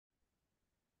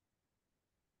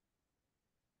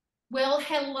Well,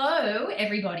 hello,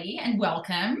 everybody, and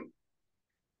welcome.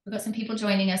 We've got some people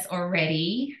joining us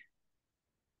already.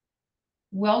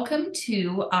 Welcome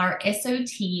to our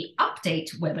SOT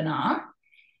update webinar.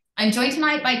 I'm joined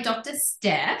tonight by Dr.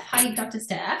 Steph. Hi, Dr.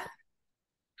 Steph.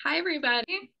 Hi,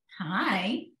 everybody.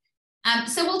 Hi.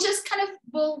 So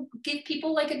we'll give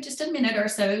people like just a minute or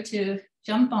so to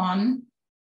jump on.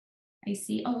 I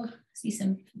see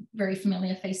some very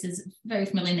familiar faces, very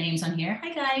familiar names on here.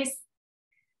 Hi, guys.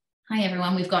 Hi,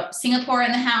 everyone. We've got Singapore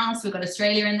in the house. We've got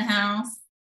Australia in the house.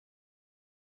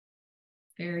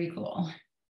 Very cool.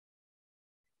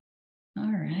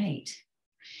 All right.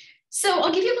 So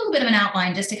I'll give you a little bit of an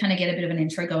outline just to kind of get a bit of an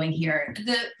intro going here.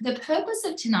 The purpose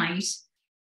of tonight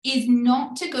is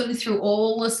not to go through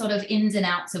all the sort of ins and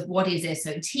outs of what is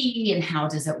SOT and how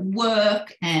does it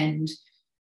work and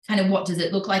kind of what does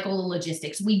it look like, all the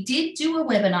logistics. We did do a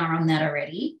webinar on that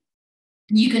already.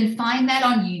 You can find that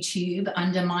on YouTube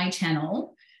under my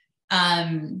channel.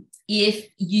 If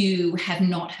you have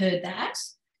not heard that,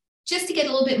 just to get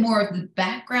a little bit more of the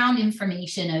background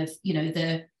information of,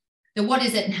 the what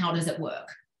is it and how does it work.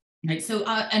 Right. So,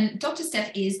 and Dr.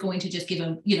 Steph is going to just give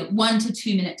a, 1 to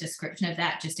 2 minute description of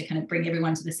that, just to kind of bring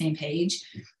everyone to the same page.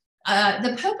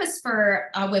 The purpose for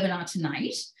our webinar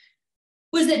tonight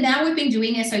was that now we've been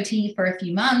doing SOT for a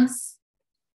few months.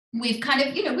 We've kind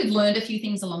of, we've learned a few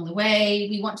things along the way.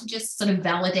 We want to just sort of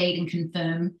validate and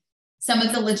confirm some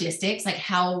of the logistics, like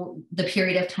how the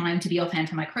period of time to be off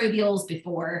antimicrobials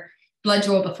before blood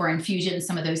draw, before infusion,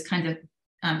 some of those kinds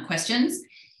of questions.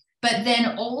 But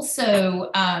then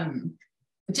also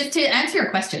just to answer your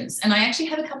questions. And I actually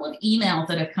have a couple of emails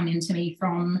that have come into me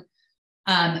from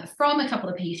a couple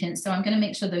of patients. So I'm going to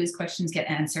make sure those questions get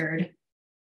answered.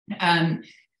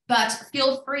 But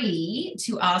feel free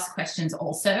to ask questions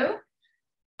also.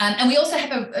 And we also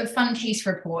have a fun case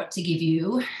report to give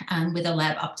you with a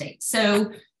lab update.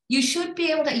 So you should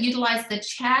be able to utilize the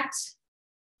chat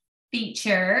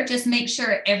feature. Just make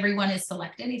sure everyone is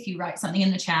selected if you write something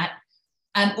in the chat.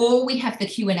 Or we have the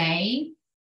Q&A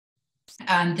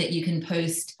that you can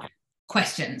post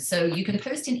questions. So you can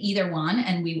post in either one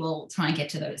and we will try and get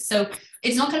to those. So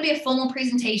it's not going to be a formal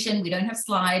presentation. We don't have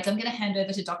slides. I'm going to hand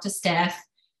over to Dr. Steph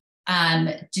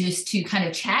just to kind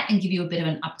of chat and give you a bit of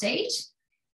an update.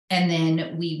 And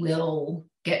then we will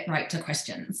get right to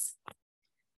questions.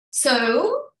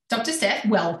 So Dr. Steph,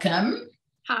 welcome.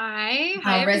 Hi.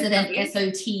 Our resident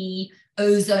SOT,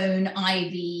 ozone,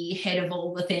 IV, head of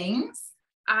all the things.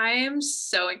 I am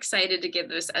so excited to give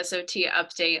this SOT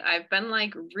update. I've been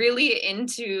like really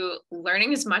into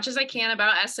learning as much as I can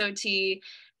about SOT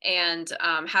and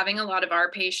having a lot of our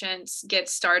patients get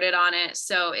started on it.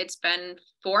 So it's been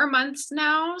 4 months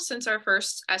now since our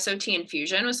first SOT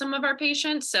infusion with some of our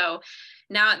patients. So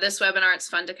now at this webinar, it's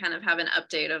fun to kind of have an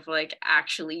update of like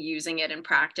actually using it in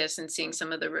practice and seeing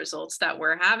some of the results that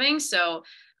we're having. So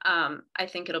I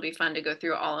think it'll be fun to go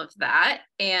through all of that.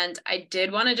 And I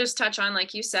did want to just touch on,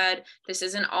 like you said, this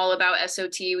isn't all about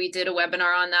SOT. We did a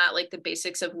webinar on that, like the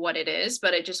basics of what it is,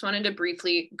 but I just wanted to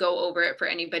briefly go over it for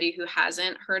anybody who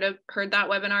hasn't heard that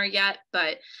webinar yet.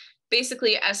 But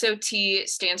basically, SOT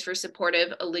stands for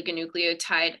supportive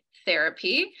oligonucleotide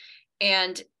therapy.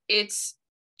 And it's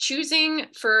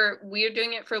we're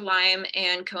doing it for Lyme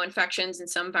and co-infections and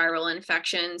some viral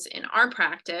infections in our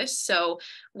practice. So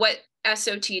what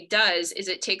SOT does is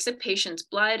it takes a patient's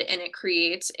blood and it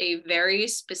creates a very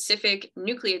specific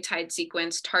nucleotide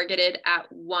sequence targeted at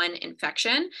one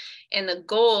infection. And the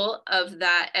goal of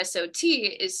that SOT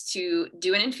is to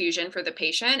do an infusion for the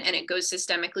patient, and it goes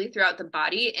systemically throughout the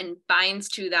body and binds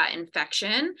to that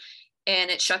infection.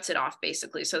 And it shuts it off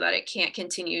basically so that it can't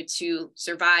continue to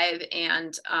survive,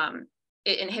 and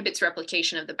it inhibits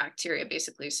replication of the bacteria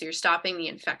basically. So you're stopping the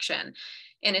infection.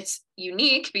 And it's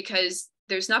unique because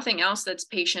there's nothing else that's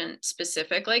patient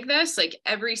specific like this. Like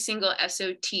every single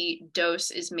SOT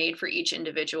dose is made for each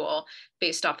individual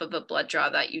based off of a blood draw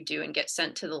that you do and get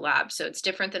sent to the lab. So it's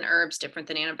different than herbs, different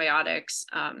than antibiotics.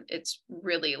 It's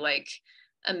really like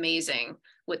amazing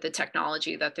with the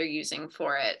technology that they're using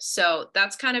for it. So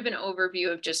that's kind of an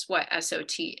overview of just what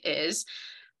SOT is.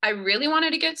 I really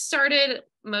wanted to get started,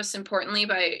 most importantly,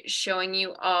 by showing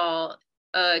you all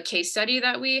a case study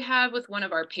that we have with one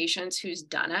of our patients who's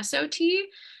done SOT.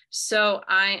 So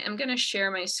I am going to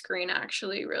share my screen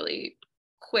actually really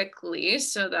quickly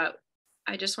so that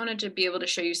I just wanted to be able to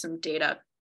show you some data,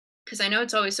 because I know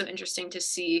it's always so interesting to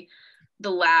see the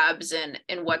labs and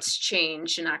what's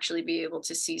changed and actually be able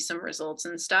to see some results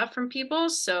and stuff from people.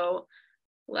 So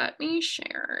let me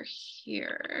share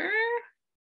here.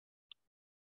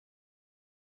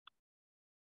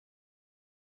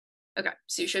 Okay,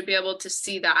 so you should be able to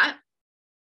see that.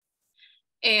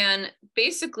 And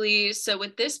basically, so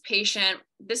with this patient,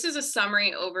 this is a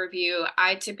summary overview.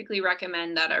 I typically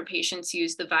recommend that our patients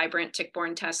use the Vibrant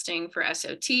tick-borne testing for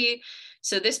SOT.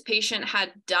 So this patient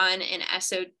had done an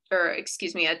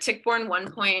a tick-borne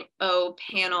 1.0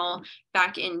 panel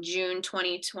back in June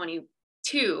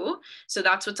 2022. So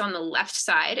that's what's on the left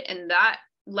side. And that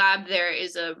lab there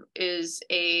is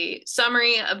a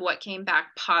summary of what came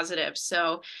back positive.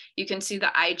 So you can see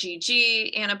the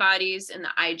IgG antibodies and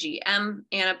the IgM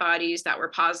antibodies that were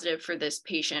positive for this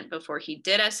patient before he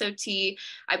did SOT.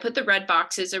 I put the red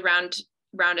boxes around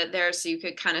it there so you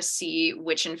could kind of see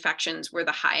which infections were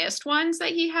the highest ones that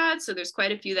he had. So there's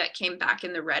quite a few that came back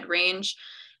in the red range.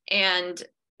 And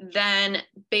then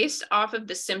based off of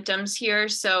the symptoms here,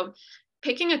 so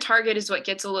picking a target is what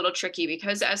gets a little tricky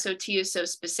because SOT is so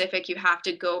specific. You have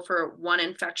to go for one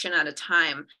infection at a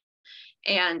time.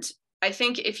 And I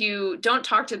think if you don't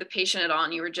talk to the patient at all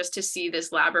and you were just to see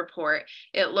this lab report,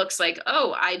 it looks like,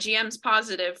 oh, IgM's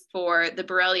positive for the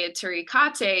Borrelia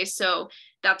turicaceae, so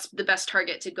that's the best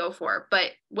target to go for.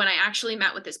 But when I actually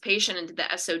met with this patient and did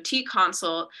the SOT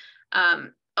consult,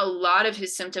 a lot of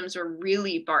his symptoms were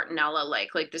really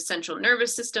Bartonella-like the central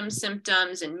nervous system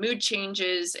symptoms and mood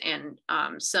changes and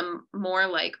some more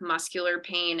like muscular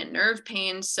pain and nerve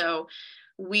pain. So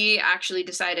we actually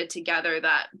decided together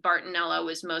that Bartonella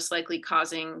was most likely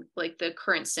causing like the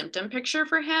current symptom picture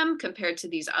for him compared to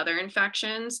these other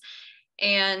infections.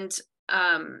 And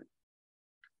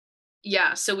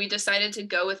yeah, so we decided to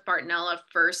go with Bartonella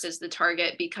first as the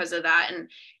target because of that.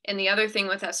 And the other thing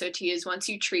with SOT is once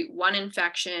you treat one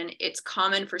infection, it's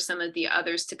common for some of the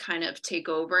others to kind of take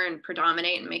over and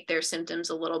predominate and make their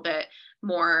symptoms a little bit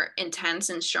more intense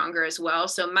and stronger as well.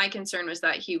 So my concern was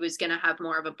that he was going to have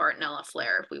more of a Bartonella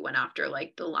flare if we went after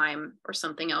like the Lyme or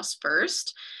something else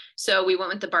first. So we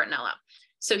went with the Bartonella.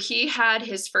 So he had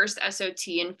his first SOT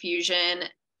infusion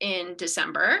in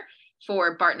December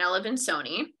for Bartonella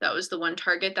vinsoni. That was the one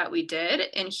target that we did.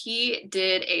 And he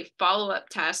did a follow-up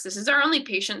test. This is our only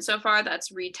patient so far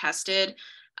that's retested.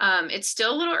 It's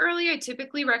still a little early. I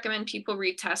typically recommend people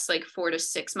retest like 4 to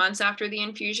 6 months after the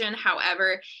infusion.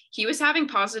 However, he was having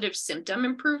positive symptom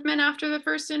improvement after the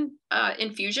first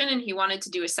infusion, and he wanted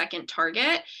to do a second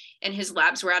target. And his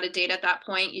labs were out of date at that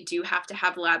point. You do have to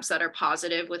have labs that are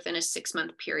positive within a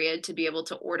 6-month period to be able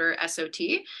to order SOT.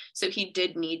 So he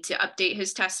did need to update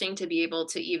his testing to be able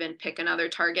to even pick another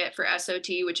target for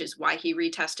SOT, which is why he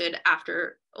retested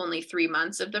after only 3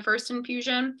 months of the first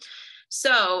infusion.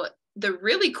 So the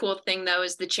really cool thing though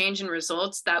is the change in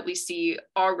results that we see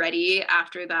already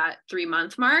after that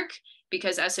 3-month mark,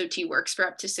 because SOT works for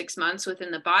up to 6 months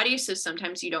within the body. So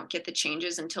sometimes you don't get the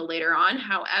changes until later on.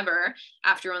 However,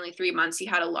 after only 3 months, he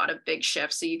had a lot of big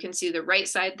shifts. So you can see the right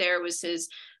side there was his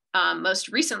most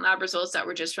recent lab results that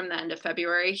were just from the end of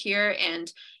February here.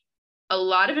 And a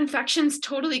lot of infections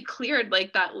totally cleared,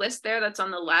 like that list there that's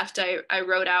on the left. I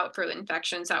wrote out for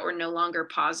infections that were no longer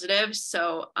positive.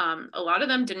 So a lot of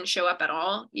them didn't show up at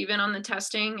all, even on the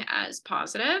testing as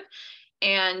positive.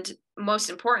 And most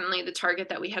importantly, the target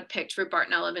that we had picked for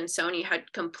Bartonella vinsoni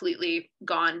had completely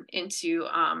gone into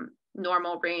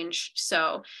normal range.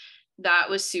 So that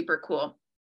was super cool.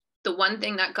 The one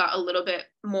thing that got a little bit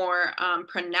more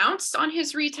pronounced on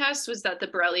his retest was that the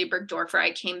Borrelia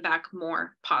burgdorferi came back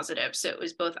more positive. So it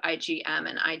was both IgM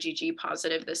and IgG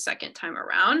positive the second time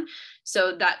around.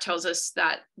 So that tells us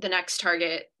that the next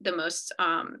target, the most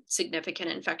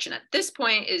significant infection at this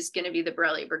point, is going to be the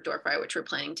Borrelia burgdorferi, which we're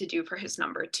planning to do for his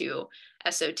number 2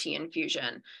 SOT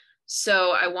infusion.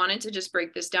 So I wanted to just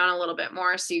break this down a little bit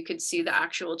more so you could see the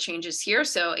actual changes here.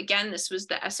 So again, this was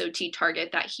the SOT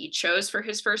target that he chose for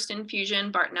his first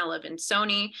infusion, Bartonella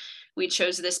vinsoni. We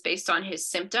chose this based on his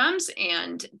symptoms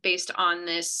and based on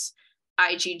this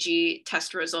IgG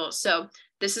test result. So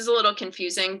this is a little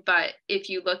confusing, but if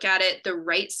you look at it, the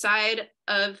right side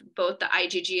of both the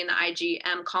IgG and the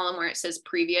IgM column where it says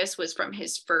previous was from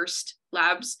his first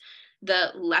labs.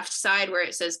 The left side where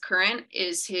it says current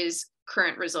is his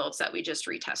current results that we just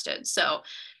retested. So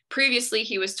previously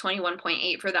he was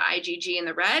 21.8 for the IgG in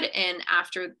the red. And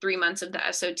after 3 months of the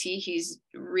SOT, he's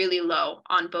really low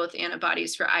on both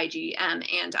antibodies for IgM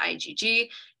and IgG.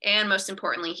 And most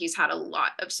importantly, he's had a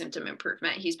lot of symptom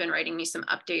improvement. He's been writing me some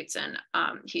updates, and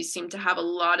he seemed to have a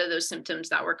lot of those symptoms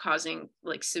that were causing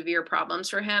like severe problems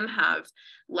for him have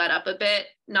let up a bit.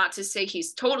 Not to say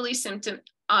he's totally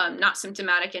not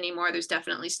symptomatic anymore. There's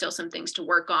definitely still some things to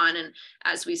work on. And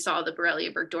as we saw, the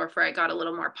Borrelia burgdorferi got a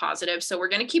little more positive. So we're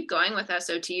going to keep going with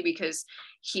SOT because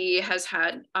he has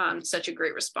had such a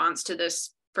great response to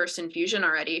this first infusion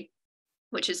already,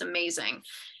 which is amazing.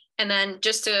 And then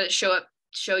just to show up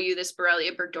show you this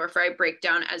Borrelia burgdorferi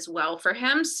breakdown as well for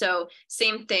him. So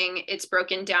same thing, it's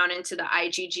broken down into the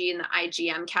IgG and the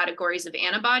IgM categories of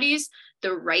antibodies.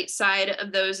 The right side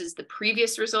of those is the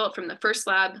previous result from the first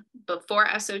lab before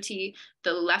SOT.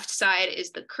 The left side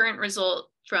is the current result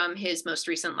from his most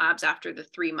recent labs after the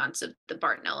 3 months of the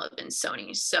Bartonella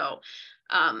Vinsoni. So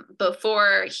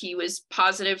before, he was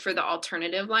positive for the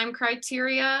alternative Lyme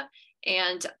criteria,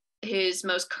 and his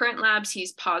most current labs,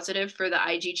 he's positive for the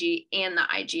IgG and the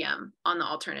IgM on the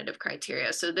alternative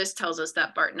criteria. So this tells us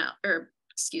that Borrelia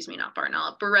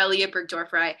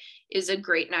burgdorferi is a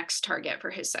great next target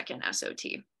for his second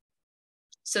SOT.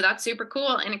 So that's super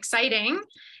cool and exciting.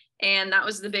 And that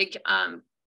was the big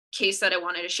case that I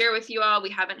wanted to share with you all.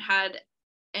 We haven't had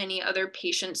any other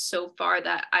patients so far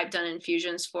that I've done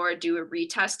infusions for do a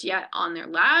retest yet on their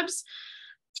labs.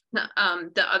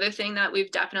 The other thing that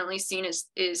we've definitely seen is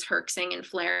herxing and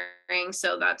flaring.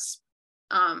 So that's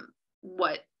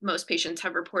what most patients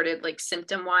have reported, like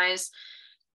symptom wise.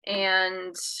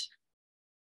 And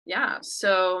yeah,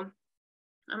 so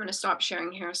I'm going to stop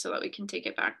sharing here so that we can take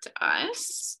it back to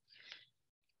us.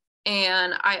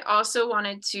 And I also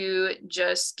wanted to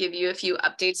just give you a few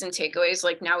updates and takeaways.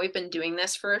 Like, now we've been doing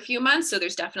this for a few months, so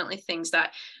there's definitely things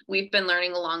that we've been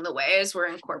learning along the way as we're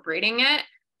incorporating it.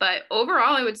 But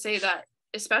overall, I would say that,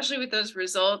 especially with those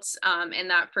results in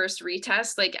that first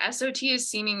retest, like SOT is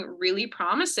seeming really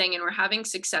promising, and we're having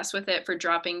success with it for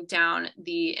dropping down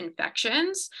the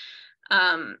infections.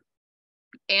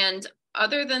 And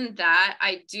other than that,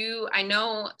 I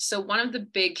know, so one of the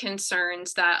big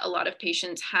concerns that a lot of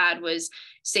patients had was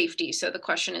safety. So the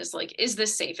question is like, is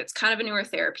this safe? It's kind of a newer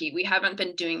therapy. We haven't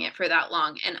been doing it for that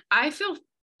long. And I feel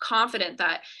confident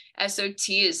that SOT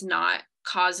is not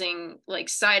causing like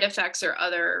side effects or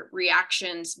other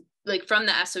reactions like from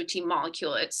the SOT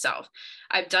molecule itself.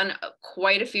 I've done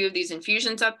quite a few of these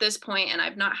infusions at this point, and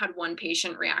I've not had one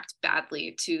patient react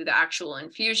badly to the actual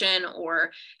infusion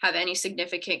or have any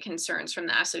significant concerns from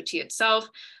the SOT itself.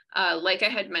 Like I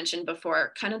had mentioned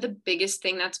before, kind of the biggest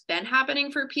thing that's been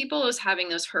happening for people is having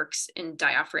those herx and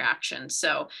die-off reactions.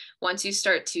 So once you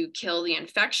start to kill the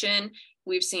infection,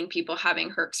 we've seen people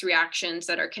having herx reactions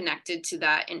that are connected to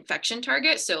that infection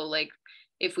target. So like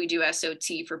if we do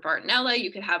SOT for Bartonella,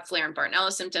 you could have flare and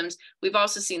Bartonella symptoms. We've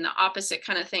also seen the opposite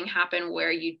kind of thing happen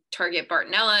where you target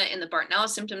Bartonella and the Bartonella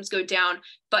symptoms go down,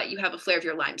 but you have a flare of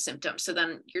your Lyme symptoms. So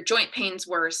then your joint pain's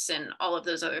worse and all of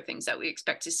those other things that we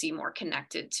expect to see more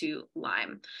connected to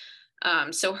Lyme.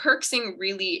 So herxing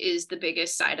really is the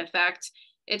biggest side effect.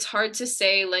 It's hard to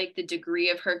say like the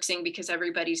degree of herxing because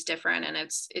everybody's different, and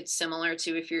it's similar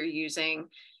to if you're using,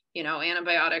 you know,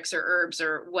 antibiotics or herbs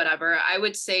or whatever. I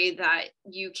would say that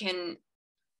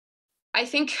I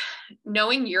think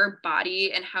knowing your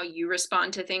body and how you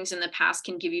respond to things in the past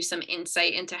can give you some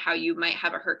insight into how you might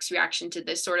have a herx reaction to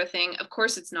this sort of thing. Of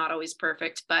course, it's not always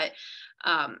perfect, but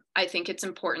I think it's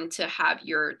important to have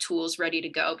your tools ready to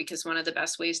go, because one of the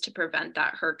best ways to prevent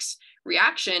that herx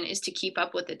reaction is to keep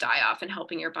up with the die-off and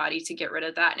helping your body to get rid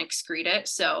of that and excrete it.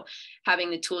 So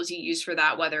having the tools you use for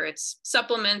that, whether it's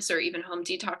supplements or even home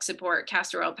detox support,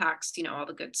 castor oil packs, you know, all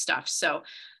the good stuff. So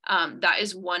that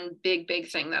is one big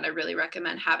thing that I really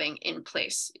recommend having in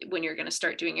place when you're going to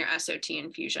start doing your SOT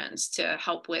infusions to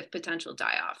help with potential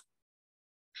die-off.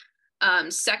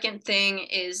 Second thing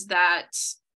is that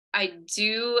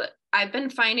I've been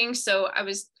finding, so I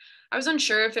was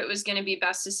unsure if it was going to be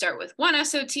best to start with one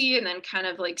SOT and then kind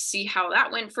of like see how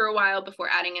that went for a while before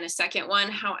adding in a second one.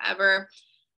 However,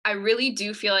 I really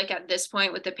do feel like at this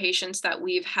point with the patients that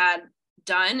we've had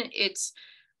done, it's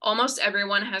almost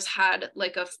everyone has had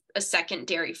like a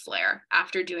secondary flare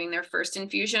after doing their first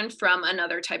infusion from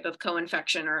another type of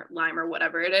co-infection or Lyme or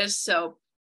whatever it is. So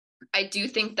I do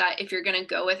think that if you're going to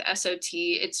go with SOT,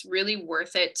 it's really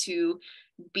worth it to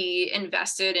be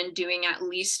invested in doing at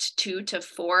least 2 to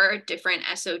 4 different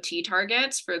SOT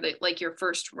targets for your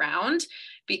first round,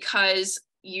 because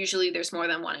usually there's more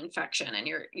than one infection and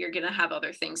you're going to have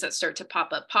other things that start to pop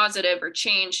up positive or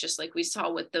change, just like we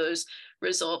saw with those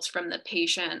results from the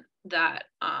patient, that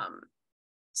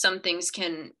some things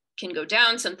can go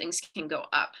down, some things can go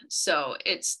up. So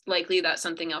it's likely that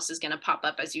something else is going to pop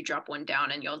up as you drop one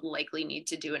down, and you'll likely need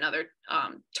to do another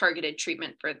targeted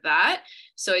treatment for that.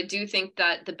 So I do think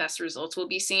that the best results will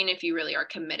be seen if you really are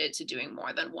committed to doing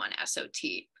more than one SOT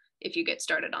if you get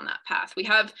started on that path. We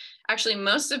have actually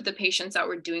most of the patients that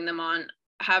we're doing them on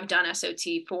have done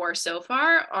SOT for so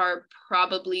far are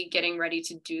probably getting ready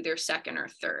to do their second or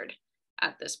third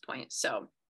at this point. So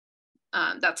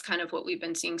that's kind of what we've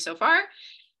been seeing so far.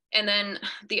 And then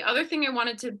the other thing I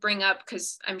wanted to bring up,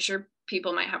 because I'm sure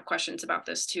people might have questions about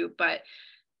this too, but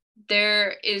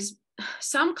there is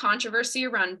some controversy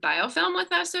around biofilm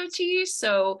with SOT.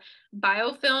 So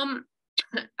biofilm,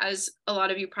 as a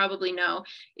lot of you probably know,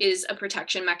 is a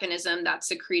protection mechanism that's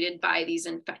secreted by these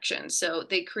infections. So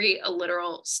they create a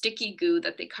literal sticky goo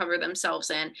that they cover themselves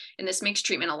in, and this makes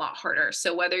treatment a lot harder.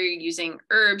 So whether you're using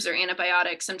herbs or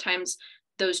antibiotics, sometimes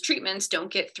those treatments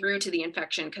don't get through to the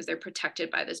infection because they're protected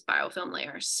by this biofilm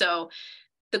layer. So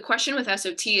the question with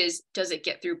SOT is, does it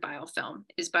get through biofilm?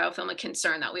 Is biofilm a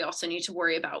concern that we also need to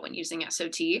worry about when using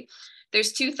SOT?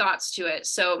 There's two thoughts to it.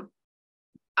 So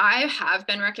I have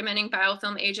been recommending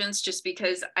biofilm agents just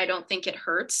because I don't think it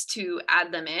hurts to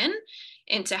add them in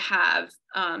and to have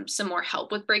some more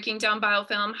help with breaking down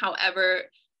biofilm. However,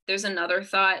 there's another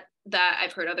thought that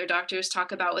I've heard other doctors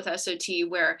talk about with SOT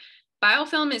where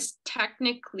biofilm is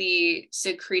technically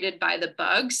secreted by the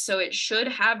bugs, so it should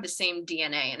have the same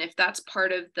DNA. And if that's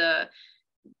part of the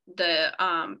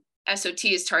SOT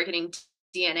is targeting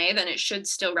DNA, then it should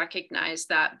still recognize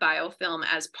that biofilm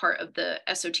as part of the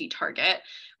SOT target,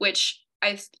 which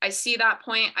I see that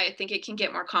point. I think it can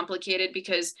get more complicated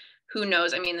because who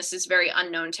knows? I mean, this is very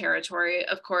unknown territory,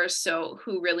 of course. So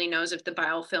who really knows if the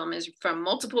biofilm is from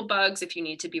multiple bugs, if you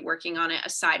need to be working on it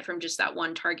aside from just that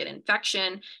one target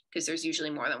infection, because there's usually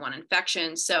more than one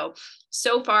infection. So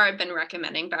far I've been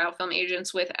recommending biofilm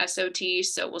agents with SOT.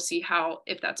 So we'll see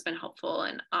if that's been helpful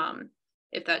and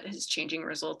if that is changing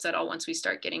results at all once we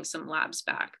start getting some labs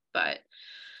back. But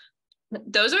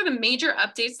those are the major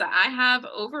updates that I have.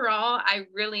 Overall,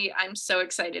 I'm so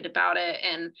excited about it.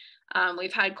 And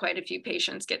we've had quite a few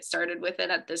patients get started with it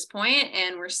at this point,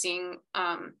 and we're seeing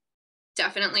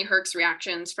definitely Herx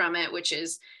reactions from it, which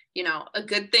is, a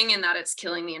good thing in that it's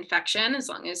killing the infection as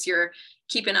long as you're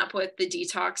keeping up with the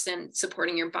detox and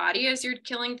supporting your body as you're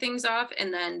killing things off.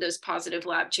 And then those positive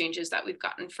lab changes that we've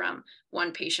gotten from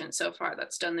one patient so far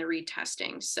that's done the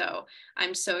retesting. So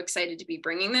I'm so excited to be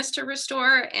bringing this to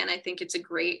Restore. And I think it's a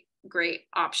great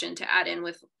option to add in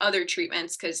with other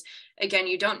treatments, because again,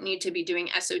 you don't need to be doing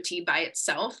SOT by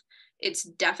itself. It's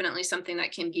definitely something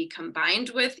that can be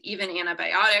combined with even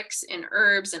antibiotics and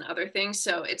herbs and other things.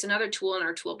 So it's another tool in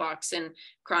our toolbox, and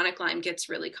chronic Lyme gets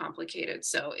really complicated.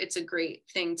 So it's a great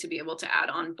thing to be able to add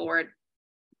on board.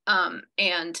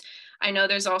 And I know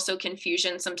there's also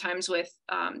confusion sometimes with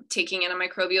taking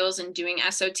antimicrobials and doing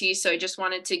SOT. So I just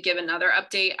wanted to give another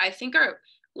update. I think our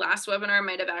last webinar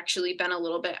might have actually been a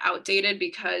little bit outdated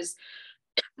because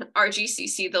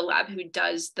RGCC, the lab who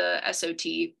does the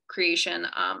SOT creation,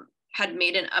 had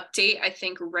made an update, I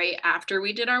think, right after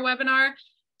we did our webinar.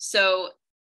 So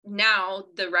now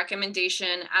the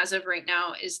recommendation as of right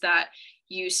now is that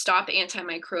you stop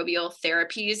antimicrobial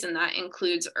therapies, and that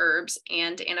includes herbs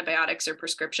and antibiotics or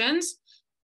prescriptions,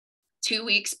 2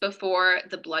 weeks before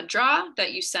the blood draw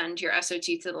that you send your SOT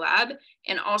to the lab,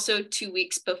 and also 2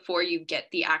 weeks before you get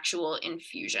the actual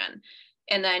infusion.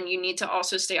 And then you need to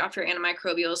also stay off your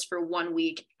antimicrobials for 1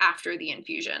 week after the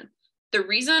infusion. The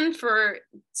reason for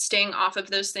staying off of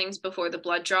those things before the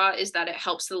blood draw is that it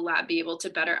helps the lab be able to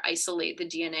better isolate the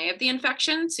DNA of the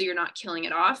infection. So you're not killing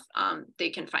it off. They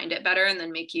can find it better and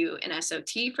then make you an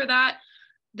SOT for that.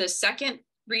 The second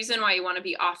reason why you want to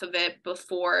be off of it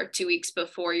before 2 weeks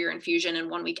before your infusion and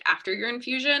 1 week after your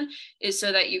infusion is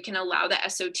so that you can allow the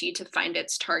SOT to find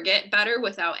its target better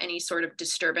without any sort of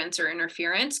disturbance or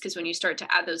interference. Because when you start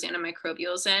to add those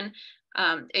antimicrobials in,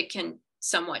 it can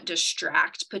somewhat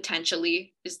distract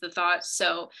potentially is the thought.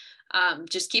 So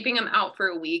just keeping them out for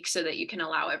a week so that you can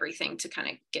allow everything to kind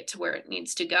of get to where it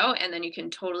needs to go. And then you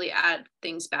can totally add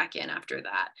things back in after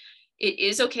that. It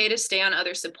is okay to stay on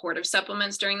other supportive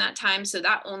supplements during that time. So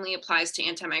that only applies to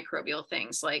antimicrobial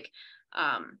things like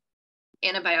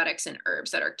antibiotics and herbs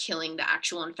that are killing the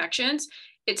actual infections.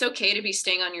 It's okay to be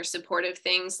staying on your supportive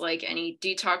things like any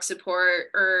detox support,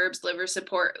 herbs, liver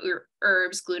support,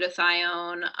 herbs,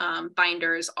 glutathione,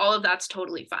 binders, all of that's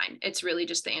totally fine. It's really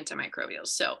just the antimicrobials.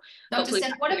 So Dr.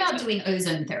 Steph, what about doing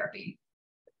ozone therapy?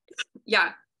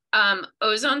 Yeah,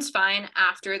 ozone's fine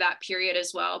after that period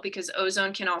as well, because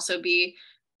ozone can also be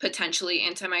potentially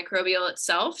antimicrobial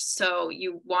itself. So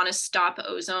you want to stop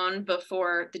ozone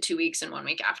before the 2 weeks and 1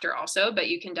 week after also, but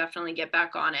you can definitely get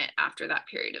back on it after that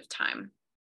period of time.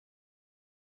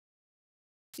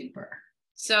 Super.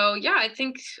 So yeah, I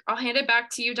think I'll hand it back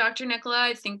to you, Dr. Nicola.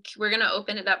 I think we're going to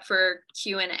open it up for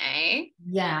Q&A.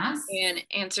 Yes. And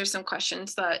answer some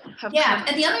questions that have come.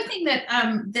 And the other thing that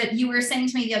that you were saying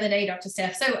to me the other day, Dr.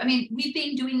 Steph, so I mean, we've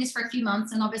been doing this for a few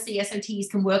months, and obviously SOTs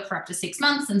can work for up to 6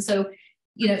 months. And so,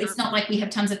 it's not like we have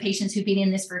tons of patients who've been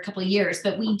in this for a couple of years,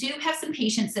 but we do have some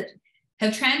patients that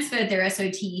have transferred their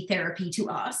SOT therapy to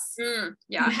us, who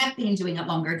have been doing it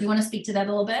longer. Do you want to speak to that a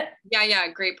little bit? Yeah,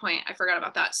 great point. I forgot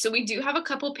about that. So we do have a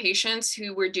couple patients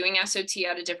who were doing SOT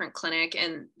at a different clinic,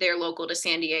 and they're local to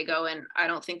San Diego, and I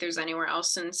don't think there's anywhere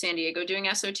else in San Diego doing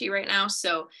SOT right now.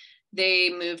 So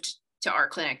they moved to our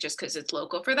clinic just because it's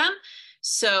local for them.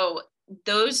 So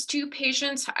those two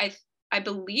patients, I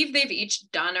believe they've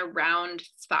each done around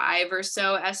 5 or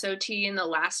so SOT in the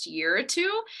last year or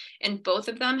two, and both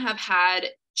of them have had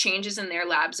changes in their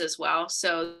labs as well.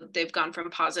 So they've gone from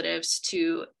positives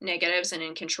to negatives and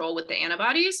in control with the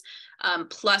antibodies,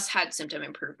 plus had symptom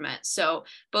improvement. So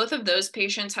both of those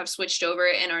patients have switched over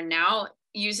and are now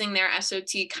using their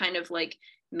SOT kind of like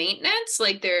maintenance.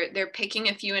 Like they're picking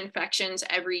a few infections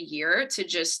every year to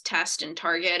just test and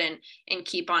target and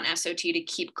keep on SOT to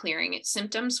keep clearing its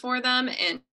symptoms for them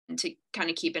and to kind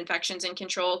of keep infections in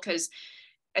control. Because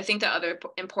I think the other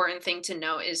important thing to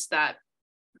note is that,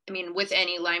 I mean, with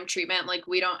any Lyme treatment, like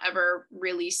we don't ever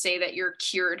really say that you're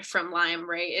cured from Lyme,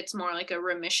 right? It's more like a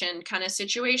remission kind of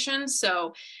situation.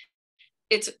 So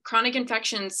it's chronic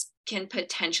infections can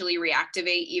potentially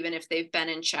reactivate even if they've been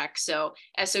in check. So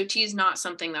SOT is not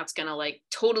something that's going to like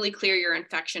totally clear your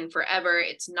infection forever.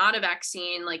 It's not a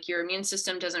vaccine, like your immune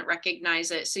system doesn't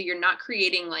recognize it. So you're not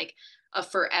creating like a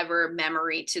forever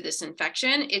memory to this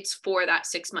infection. It's for that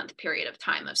 6-month period of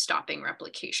time of stopping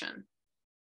replication.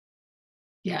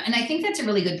 Yeah. And I think that's a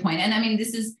really good point. And I mean,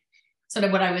 this is sort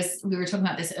of what we were talking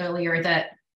about this earlier,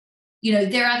 that, you know,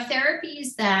 there are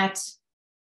therapies that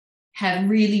have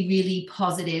really, really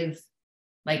positive,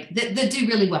 like that do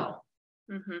really well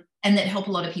and that help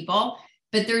a lot of people,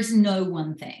 but there's no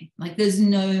one thing, like there's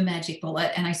no magic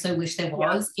bullet. And I so wish there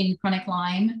was in chronic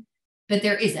Lyme, but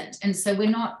there isn't. And so we're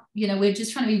not, you know, we're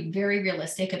just trying to be very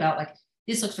realistic about like,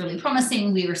 this looks really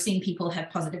promising. We were seeing people have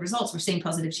positive results. We're seeing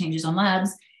positive changes on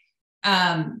labs.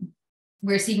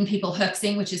 We're seeing people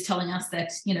herxing, which is telling us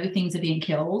that, you know, things are being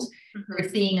killed. We're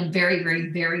seeing a very,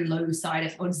 very, very low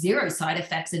or zero side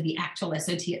effects of the actual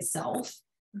SOT itself.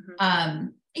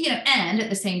 You know, and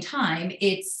at the same time,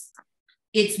 it's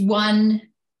one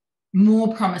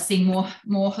more promising,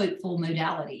 more hopeful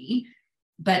modality,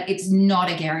 but it's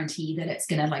not a guarantee that it's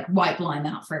going to like wipe Lyme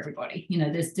out for everybody. You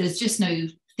know, there's just no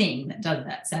thing that does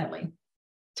that, sadly.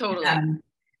 Totally.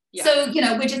 So, you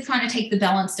know, we're just trying to take the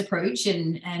balanced approach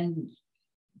and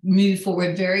move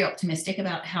forward, very optimistic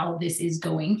about how this is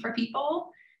going for people.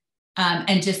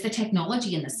 And just the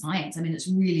technology and the science. I mean, it's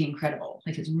really incredible.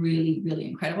 Like it's really, really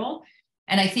incredible.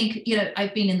 And I think, you know,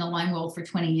 I've been in the Lyme world for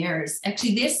 20 years.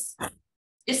 Actually, this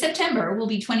September will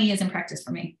be 20 years in practice for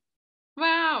me.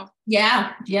 Wow.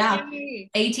 Yeah.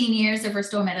 Yay. 18 years of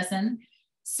RestorMedicine.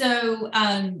 So,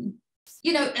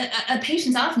 you know, a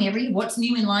patient's asked me every year, what's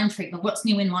new in Lyme treatment? What's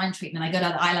new in Lyme treatment? I go to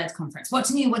the ILADS conference.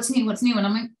 What's new? And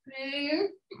I'm like,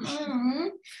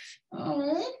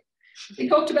 we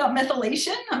talked about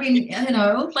methylation. I mean, you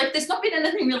know, like there's not been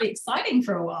anything really exciting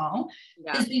for a while.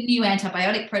 There's been new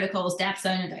antibiotic protocols,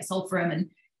 dapsone and disulfiram and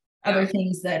other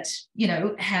things that, you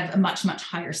know, have a much, much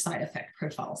higher side effect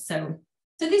profile. So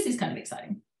this is kind of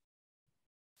exciting.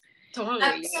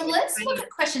 Totally. So let's look at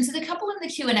questions. So the couple in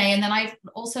the Q&A, and then I've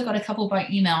also got a couple by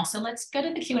email. So let's go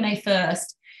to the Q&A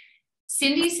first.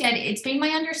 Cindy said, it's been my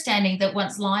understanding that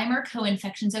once Lyme or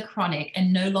co-infections are chronic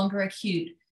and no longer acute,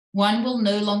 one will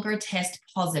no longer test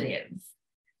positive.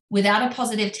 Without a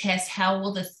positive test, how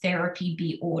will the therapy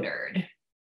be ordered?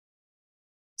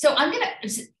 So I'm going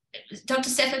to, Dr.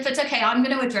 Steph, if it's okay, I'm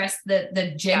going to address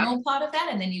the general part of that,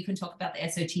 and then you can talk about the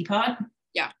SOT part.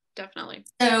 Yeah, definitely.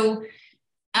 So,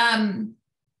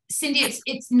 Cindy,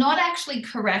 it's not actually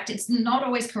correct. It's not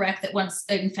always correct that once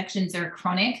infections are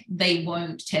chronic, they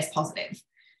won't test positive.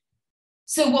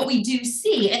 So what we do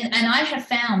see, and I have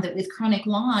found that with chronic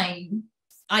Lyme,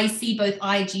 I see both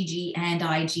IgG and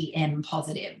IgM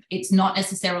positive. It's not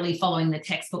necessarily following the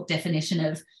textbook definition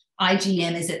of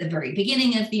IgM is at the very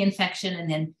beginning of the infection, and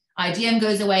then IgM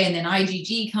goes away, and then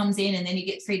IgG comes in, and then you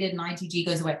get treated and IgG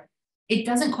goes away. It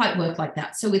doesn't quite work like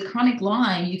that. So with chronic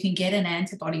Lyme, you can get an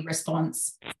antibody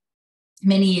response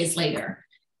many years later,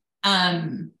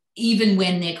 even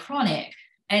when they're chronic.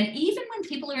 And even when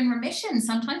people are in remission,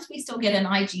 sometimes we still get an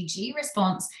IgG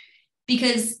response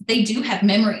because they do have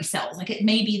memory cells. Like it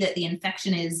may be that the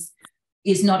infection is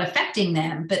not affecting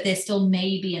them, but there still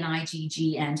may be an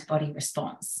IgG antibody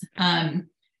response.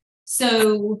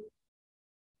 So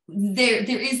there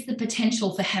is the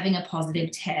potential for having a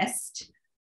positive test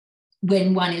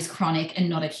when one is chronic and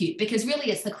not acute, because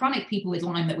really it's the chronic people with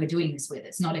Lyme that we're doing this with.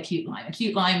 It's not acute Lyme.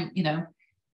 Acute Lyme, you know,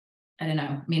 I don't know.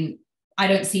 I mean, I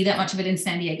don't see that much of it in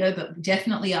San Diego, but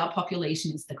definitely our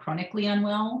population is the chronically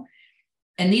unwell.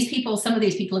 And these people, some of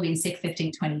these people have been sick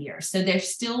 15, 20 years. So they're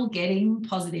still getting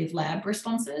positive lab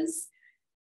responses.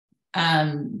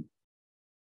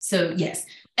 So yes,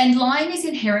 and Lyme is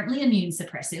inherently immune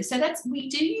suppressive. So we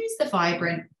do use the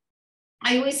Vibrant.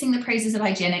 I always sing the praises of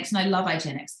IGeneX, and I love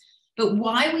IGeneX. But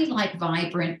why we like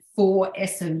Vibrant for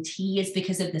SOT is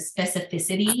because of the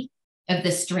specificity of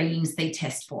the strains they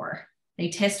test for. They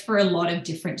test for a lot of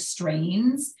different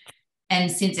strains.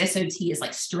 And since SOT is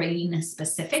like strain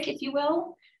specific, if you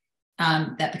will,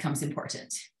 that becomes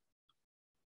important.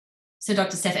 So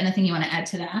Dr. Steph, anything you want to add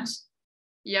to that?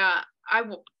 Yeah,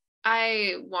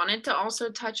 I wanted to also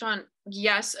touch on,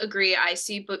 yes, agree. I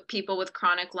see people with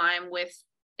chronic Lyme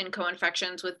in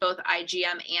co-infections with both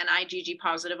IgM and IgG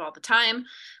positive all the time.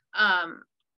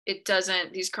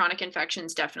 These chronic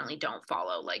infections definitely don't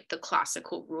follow like the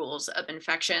classical rules of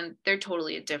infection. They're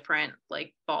totally a different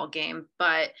like ball game.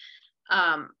 But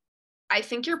I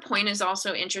think your point is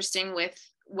also interesting with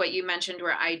what you mentioned,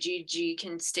 where IgG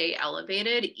can stay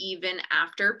elevated even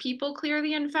after people clear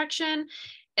the infection.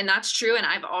 And that's true. And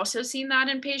I've also seen that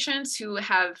in patients who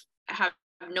have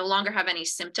no longer have any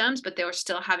symptoms, but they were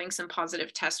still having some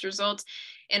positive test results.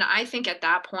 And I think at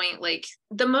that point, like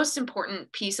the most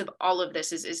important piece of all of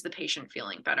this is the patient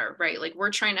feeling better, right? Like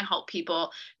we're trying to help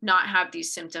people not have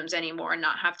these symptoms anymore and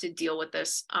not have to deal with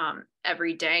this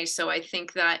every day. So I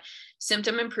think that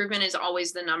symptom improvement is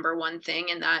always the number one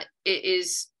thing, and that it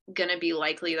is going to be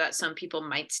likely that some people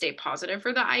might stay positive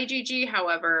for the IgG.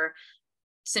 However,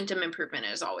 symptom improvement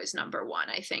is always number one,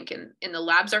 I think. And the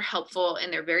labs are helpful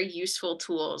and they're very useful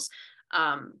tools.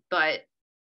 But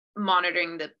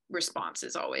monitoring the response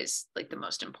is always like the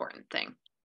most important thing.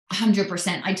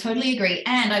 100%. I totally agree.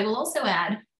 And I will also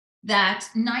add that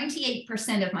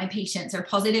 98% of my patients are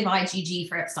positive IgG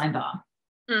for Epstein-Barr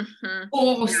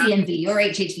or CMV or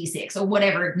HHV6 or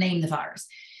whatever, name the virus.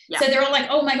 Yeah. So they're all like,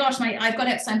 oh my gosh, I've got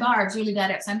Epstein-Barr. It's really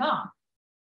bad Epstein-Barr.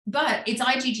 But it's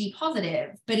IgG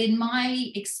positive. But in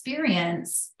my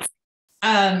experience,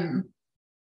 the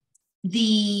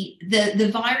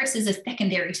virus is a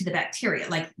secondary to the bacteria.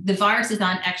 Like the viruses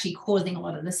aren't actually causing a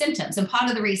lot of the symptoms. And part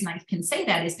of the reason I can say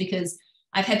that is because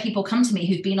I've had people come to me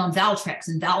who've been on Valtrex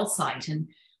and Valsite and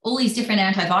all these different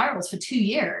antivirals for 2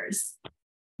 years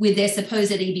with their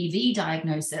supposed EBV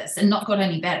diagnosis and not got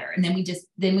any better. And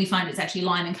then we find it's actually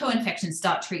Lyme and co-infections,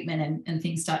 start treatment, and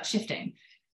things start shifting.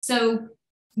 So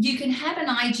you can have an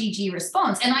IgG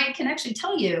response. And I can actually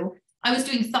tell you, I was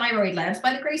doing thyroid labs.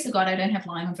 By the grace of God, I don't have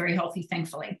Lyme. I'm very healthy,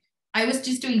 thankfully. I was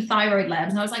just doing thyroid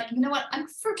labs. And I was like, you know what?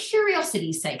 For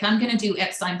curiosity's sake, I'm going to do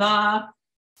Epstein-Barr,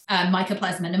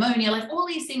 mycoplasma pneumonia, like all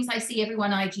these things I see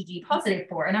everyone IgG positive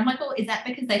for. And I'm like, oh, is that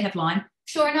because they have Lyme?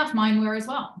 Sure enough, mine were as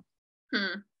well.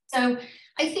 So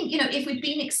I think, if we've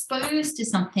been exposed to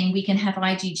something, we can have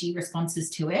IgG responses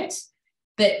to it.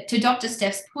 But to Dr.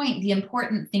 Steph's point, the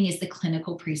important thing is the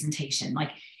clinical presentation.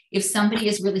 Like if somebody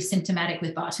is really symptomatic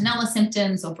with Bartonella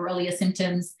symptoms or Borrelia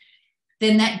symptoms,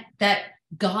 then that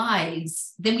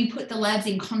guides, then we put the labs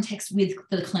in context with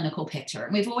the clinical picture.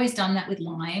 And we've always done that with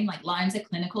Lyme. Like Lyme's a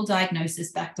clinical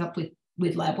diagnosis backed up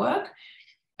with lab work.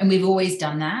 And we've always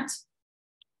done that.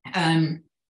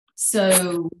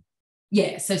 So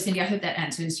Cindy, I hope that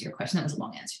answers your question. That was a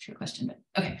long answer to your question, but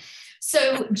okay.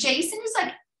 So Jason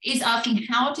is asking,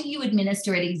 how do you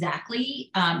administer it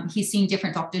exactly? He's seen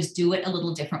different doctors do it a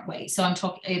little different way. So I'm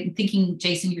thinking,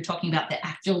 Jason, you're talking about the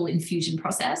actual infusion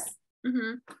process.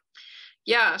 Mm-hmm.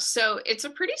 Yeah, so it's a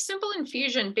pretty simple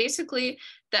infusion. Basically,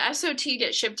 the SOT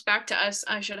gets shipped back to us.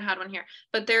 I should have had one here,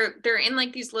 but they're in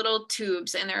like these little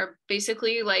tubes, and they're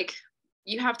basically like,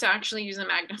 you have to actually use a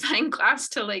magnifying glass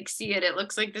to like see it. It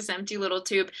looks like this empty little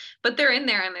tube, but they're in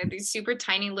there and they're these super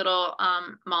tiny little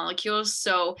molecules.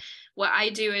 So what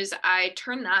I do is I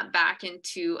turn that back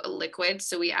into a liquid.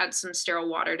 So we add some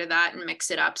sterile water to that and mix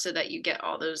it up so that you get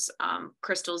all those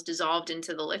crystals dissolved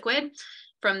into the liquid.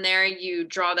 From there, you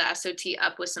draw the SOT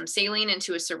up with some saline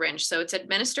into a syringe. So it's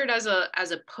administered as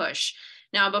a push.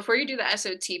 Now, before you do the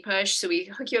SOT push, so we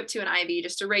hook you up to an IV,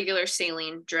 just a regular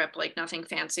saline drip, like nothing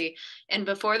fancy. And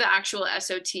before the actual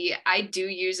SOT, I do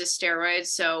use a steroid.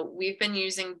 So we've been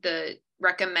using the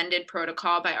recommended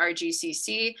protocol by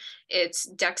RGCC.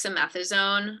 It's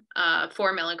dexamethasone,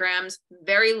 4 milligrams,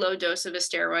 very low dose of a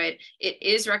steroid. It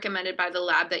is recommended by the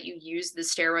lab that you use the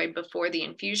steroid before the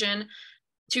infusion.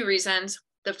 2 reasons.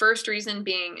 The first reason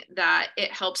being that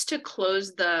it helps to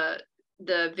close the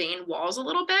vein walls a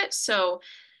little bit. So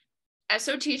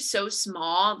SOT is so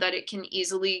small that it can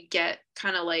easily get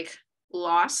kind of like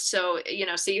lost. So,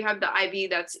 so you have the IV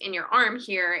that's in your arm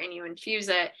here and you infuse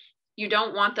it. you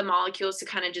don't want the molecules to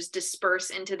kind of just disperse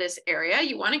into this area.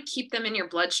 You want to keep them in your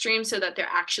bloodstream so that they're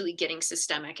actually getting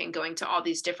systemic and going to all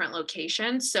these different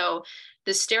locations. So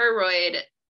the steroid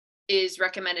is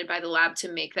recommended by the lab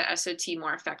to make the SOT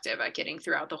more effective at getting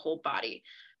throughout the whole body.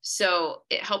 So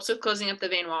it helps with closing up the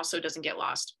vein wall so it doesn't get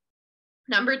lost.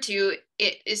 Number two,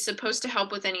 it is supposed to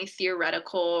help with any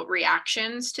theoretical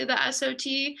reactions to the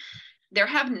SOT. There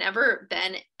have never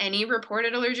been any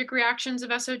reported allergic reactions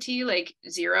of SOT, like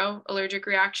 0 allergic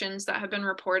reactions that have been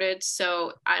reported.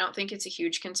 So I don't think it's a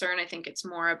huge concern. I think it's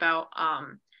more about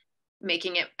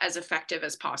making it as effective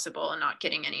as possible and not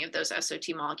getting any of those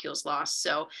SOT molecules lost.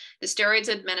 So the steroids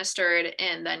administered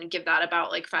and then give that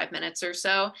about like 5 minutes or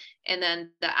so. And then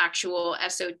the actual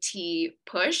SOT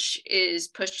push is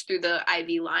pushed through the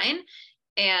IV line.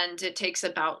 And it takes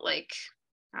about like,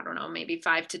 I don't know, maybe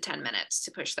 5 to 10 minutes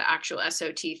to push the actual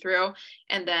SOT through.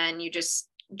 And then you just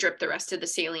drip the rest of the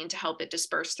saline to help it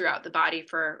disperse throughout the body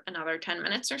for another 10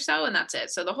 minutes or so. And that's it.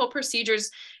 So the whole procedure's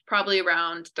probably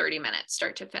around 30 minutes,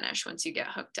 start to finish, once you get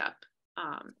hooked up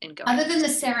and go. Other than the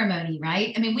ceremony,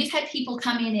 right? I mean, we've had people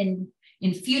come in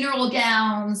funeral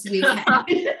gowns. We've had,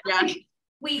 yeah.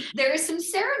 There is some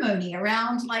ceremony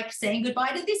around like saying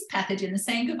goodbye to this pathogen and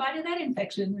saying goodbye to that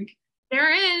infection. Like,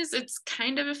 there is. It's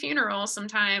kind of a funeral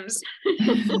sometimes.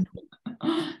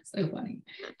 So funny.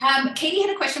 Katie had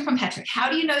a question from Patrick. How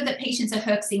do you know that patients are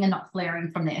herxing and not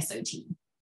flaring from the SOT?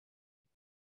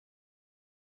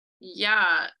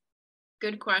 Yeah,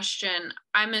 good question.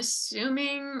 I'm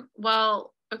assuming,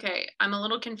 well, okay, I'm a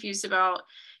little confused about,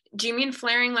 do you mean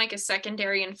flaring like a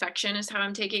secondary infection is how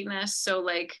I'm taking this? So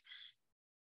like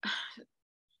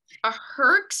a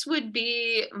herx would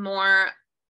be more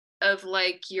of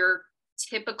like your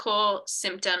typical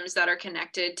symptoms that are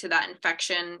connected to that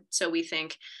infection. So we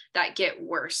think that get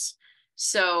worse.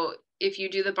 So if you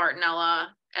do the Bartonella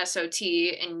SOT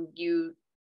and you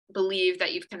believe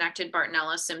that you've connected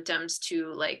Bartonella symptoms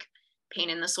to like pain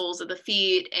in the soles of the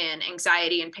feet and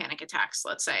anxiety and panic attacks,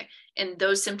 let's say, and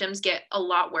those symptoms get a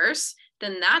lot worse,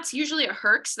 then that's usually a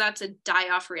herx. That's a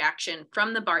die-off reaction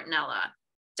from the Bartonella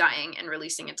dying and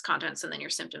releasing its contents, and then your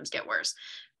symptoms get worse.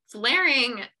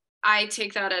 Flaring, I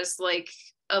take that as like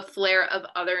a flare of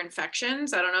other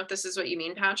infections. I don't know if this is what you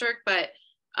mean, Patrick, but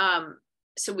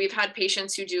so we've had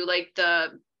patients who do like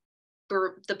the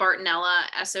Bartonella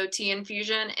SOT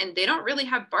infusion, and they don't really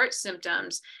have BART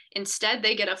symptoms. Instead,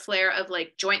 they get a flare of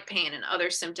like joint pain and other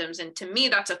symptoms. And to me,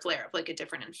 that's a flare of like a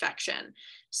different infection.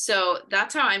 So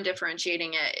that's how I'm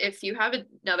differentiating it. If you have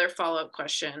another follow-up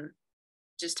question,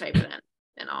 just type it in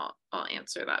and I'll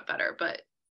answer that better. But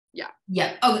yeah.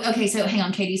 Yeah. Oh, okay. So hang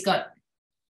on. Katie's got.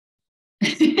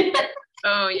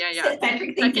 Oh, yeah.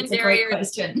 Patrick thinks it's a great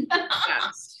question.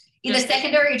 Yes. Either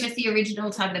secondary or just the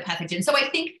original targeted pathogen. So I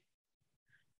think,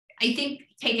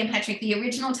 Katie and Patrick, the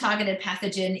original targeted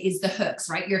pathogen is the herx,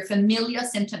 right? Your familiar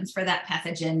symptoms for that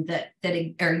pathogen that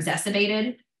are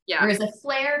exacerbated. Yeah. Whereas a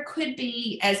flare could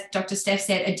be, as Dr. Steph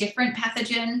said, a different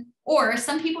pathogen, or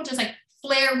some people just like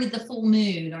flare with the full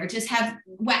moon or just have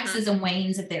waxes and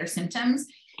wanes of their symptoms.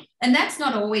 And that's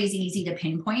not always easy to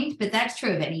pinpoint, but that's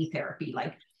true of any therapy.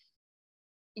 Like,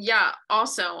 yeah,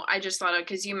 also, I just thought of,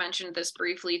 because you mentioned this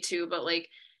briefly too, but like,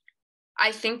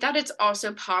 I think that it's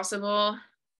also possible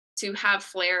to have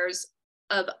flares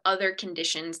of other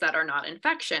conditions that are not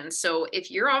infections. So if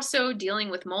you're also dealing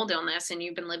with mold illness and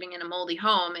you've been living in a moldy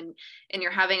home and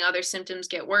you're having other symptoms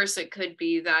get worse, it could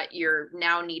be that you're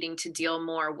now needing to deal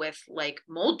more with like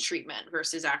mold treatment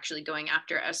versus actually going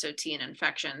after SOT and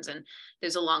infections. And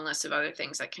there's a long list of other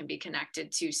things that can be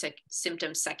connected to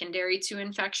symptoms secondary to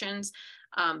infections.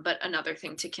 But another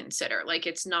thing to consider, like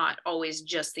it's not always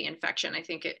just the infection. I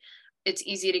think it's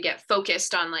easy to get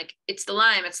focused on like, it's the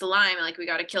Lyme, like we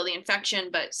got to kill the infection.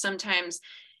 But sometimes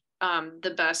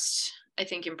the best, I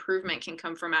think, improvement can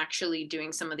come from actually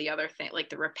doing some of the other things,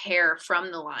 like the repair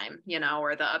from the Lyme,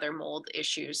 or the other mold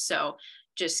issues. So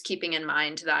just keeping in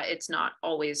mind that it's not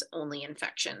always only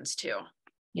infections too.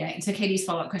 Yeah. And so Katie's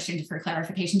follow-up question for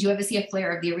clarification, do you ever see a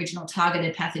flare of the original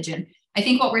targeted pathogen? I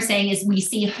think what we're saying is we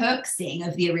see herxing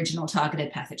of the original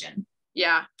targeted pathogen.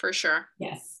 Yeah, for sure.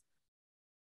 Yes.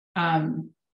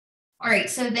 All right.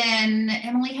 So then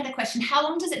Emily had a question. How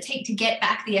long does it take to get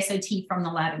back the SOT from the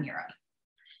lab in Europe?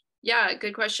 Yeah,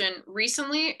 good question.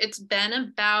 Recently, it's been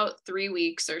about 3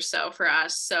 weeks or so for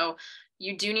us. So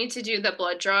you do need to do the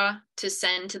blood draw to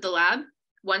send to the lab.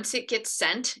 Once it gets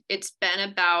sent, it's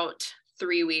been about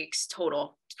 3 weeks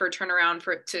total for turnaround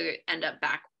for it to end up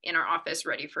back in our office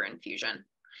ready for infusion.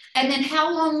 And then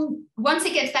how long, once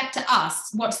it gets back to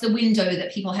us, what's the window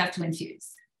that people have to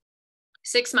infuse?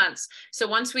 6 months. So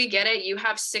once we get it, you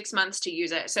have 6 months to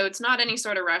use it. So it's not any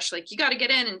sort of rush. Like you got to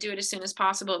get in and do it as soon as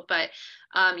possible. But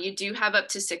you do have up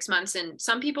to 6 months. And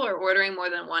some people are ordering more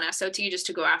than one SOT just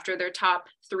to go after their top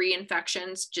 3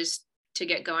 infections, just to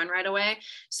get going right away.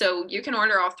 So you can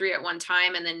order all 3 at one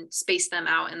time and then space them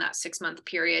out in that 6-month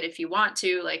period if you want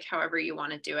to, like however you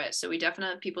want to do it. So we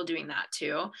definitely have people doing that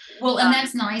too. Well, and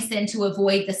that's nice then to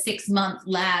avoid the 6-month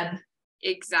lab.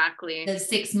 Exactly. The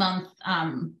 6-month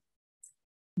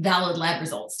valid lab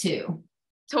results too.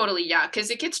 Totally. Yeah. Cause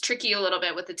it gets tricky a little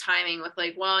bit with the timing with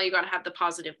like, well, you got to have the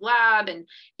positive lab and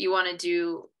you want to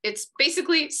do, it's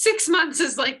basically 6 months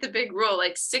is like the big rule,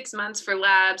 like 6 months for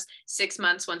labs, 6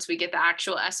 months once we get the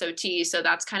actual SOT. So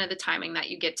that's kind of the timing that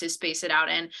you get to space it out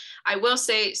in. I will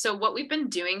say, so what we've been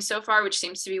doing so far, which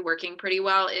seems to be working pretty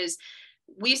well, is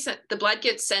the blood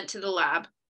gets sent to the lab.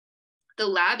 The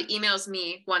lab emails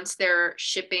me once they're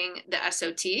shipping the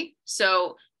SOT.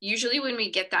 So usually when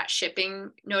we get that shipping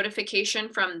notification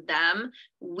from them,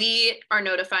 we are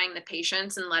notifying the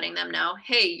patients and letting them know,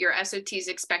 hey, your SOT is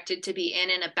expected to be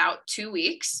in about 2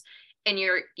 weeks. And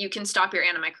you can stop your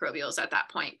antimicrobials at that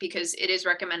point, because it is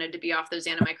recommended to be off those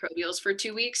antimicrobials for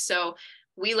 2 weeks. So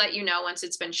we let you know once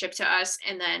it's been shipped to us,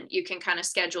 and then you can kind of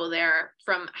schedule there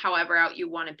from however out you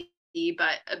want to be,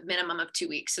 but a minimum of 2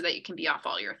 weeks so that you can be off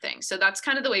all your things. So that's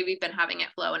kind of the way we've been having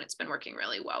it flow, and it's been working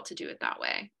really well to do it that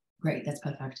way. Great, that's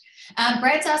perfect.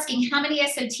 Brad's asking, how many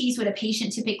SOTs would a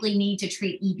patient typically need to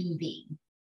treat EBV?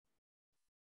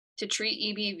 To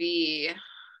treat EBV,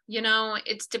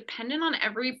 it's dependent on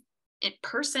every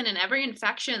person and every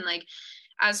infection. Like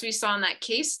as we saw in that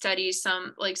case study,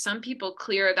 some people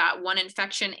clear that one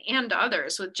infection and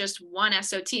others with just one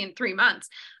SOT in 3 months.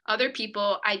 Other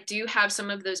people, I do have some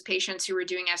of those patients who were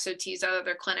doing SOTs at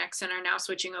other clinics and are now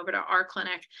switching over to our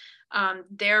clinic.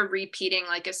 They're repeating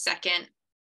like a second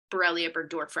Borrelia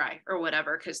burgdorferi or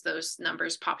whatever, because those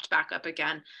numbers popped back up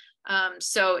again.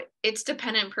 So it's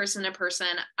dependent person to person.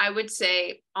 I would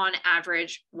say on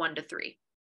average 1 to 3,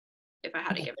 if I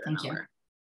had to give it a number.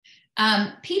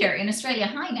 Peter in Australia.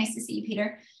 Hi, nice to see you,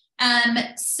 Peter.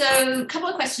 So a couple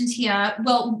of questions here.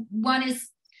 Well, one is,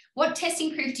 what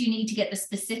testing proof do you need to get the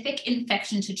specific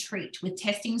infection to treat? With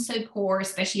testing so poor,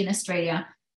 especially in Australia,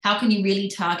 how can you really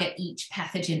target each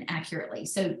pathogen accurately?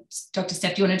 So Dr.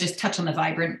 Steph, do you want to just touch on the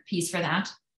Vibrant piece for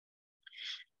that?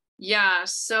 Yeah.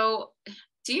 So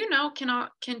do you know,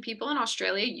 can people in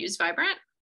Australia use Vibrant?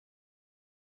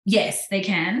 Yes, they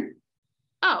can.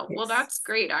 Oh, well, that's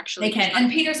great, actually. They can.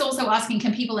 And Peter's also asking,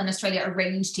 can people in Australia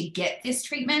arrange to get this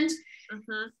treatment?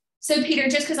 Mm-hmm. So Peter,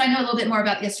 just because I know a little bit more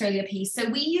about the Australia piece. So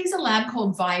we use a lab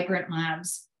called Vibrant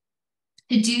Labs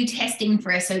to do testing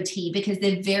for SOT, because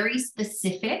they're very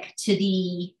specific to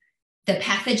the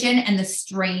pathogen and the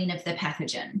strain of the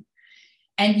pathogen.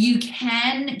 And you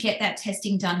can get that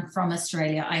testing done from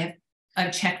Australia.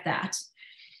 I've checked that.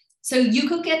 So you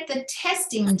could get the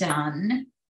testing done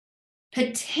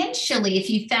potentially if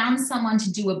you found someone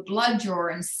to do a blood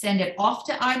draw and send it off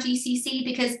to RGCC,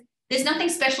 because there's nothing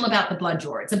special about the blood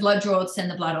draw. It's a blood draw, send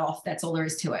the blood off. That's all there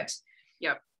is to it.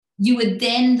 Yep. You would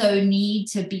then, though, need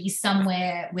to be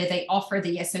somewhere where they offer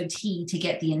the SOT to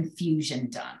get the infusion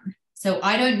done. So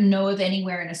I don't know of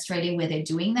anywhere in Australia where they're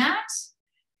doing that.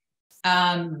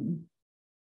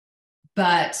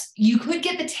 But you could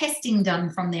get the testing done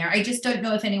from there. I just don't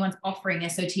know if anyone's offering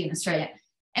SOT in Australia.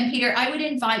 And Peter, I would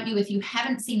invite you, if you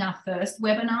haven't seen our first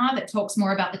webinar that talks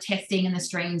more about the testing and the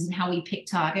strains and how we pick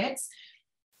targets,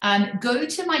 go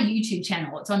to my YouTube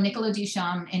channel. It's on Nicola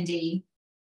ND.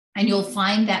 And you'll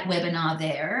find that webinar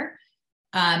there.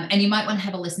 And you might want to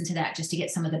have a listen to that just to get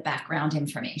some of the background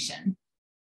information.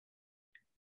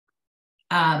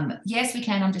 Yes, we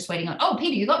can. I'm just waiting on. Oh,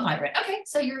 Peter, you got Vibrant. Okay,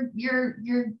 so you're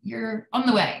on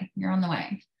the way. You're on the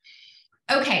way.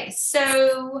 Okay,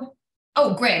 so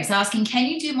Greg's asking, can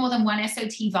you do more than one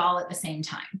SOT vial at the same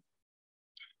time?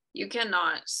 You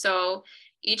cannot. So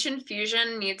each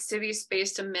infusion needs to be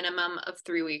spaced a minimum of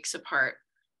 3 weeks apart.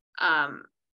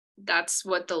 That's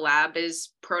what the lab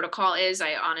protocol is.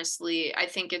 I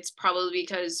think it's probably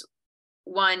because,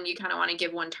 one, you kind of want to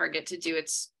give one target to do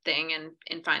its thing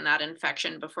and find that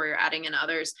infection before you're adding in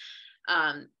others.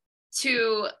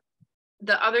 Two,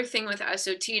 the other thing with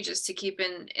SOT, just to keep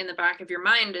in the back of your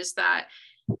mind, is that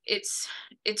it's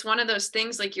one of those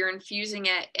things, like you're infusing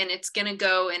it and it's going to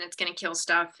go and it's going to kill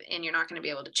stuff, and you're not going to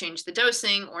be able to change the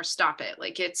dosing or stop it.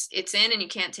 Like it's in and you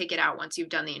can't take it out once you've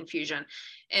done the infusion.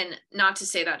 And not to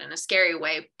say that in a scary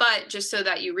way, but just so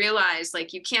that you realize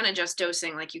like you can't adjust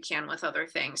dosing like you can with other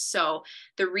things. So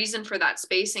the reason for that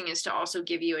spacing is to also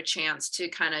give you a chance to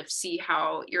kind of see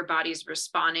how your body's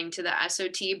responding to the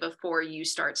SOT before you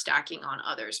start stacking on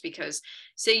others. Because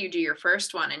say you do your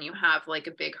first one and you have like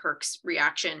a big Herx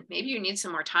reaction, maybe you need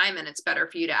some more time, and it's better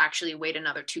for you to actually wait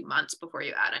another 2 months before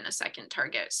you add in a second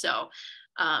target. So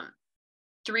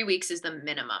 3 weeks is the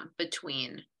minimum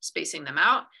between spacing them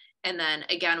out. And then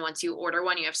again, once you order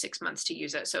one, you have 6 months to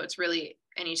use it. So it's really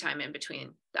any time in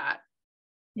between that.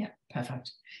 Yeah,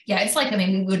 perfect. Yeah, it's like, I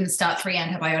mean, we wouldn't start 3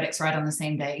 antibiotics right on the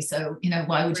same day. So, you know,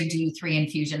 why would you do 3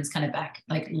 infusions kind of back,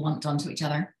 like lumped onto each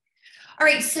other? All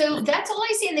right, so that's all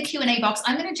I see in the Q&A box.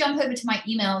 I'm going to jump over to my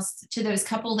emails to those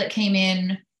couple that came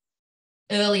in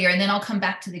earlier, and then I'll come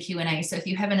back to the Q&A. So if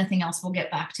you have anything else, we'll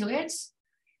get back to it.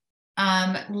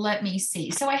 Let me see.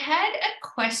 So I had a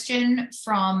question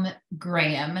from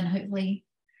Graham, and hopefully,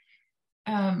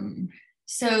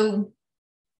 so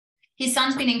his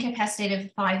son's been incapacitated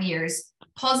for 5 years,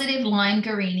 positive Lyme,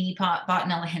 Guarini,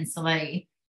 Bartonella, Henselae,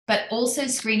 but also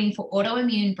screening for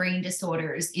autoimmune brain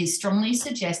disorders is strongly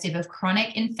suggestive of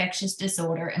chronic infectious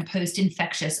disorder and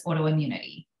post-infectious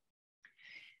autoimmunity.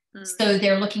 So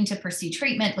they're looking to pursue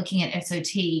treatment, looking at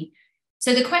SOT.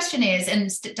 So the question is,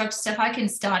 and Dr. Steph, I can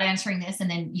start answering this and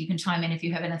then you can chime in if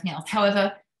you have anything else.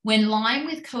 However, when Lyme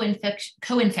with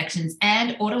co-infections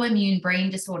and autoimmune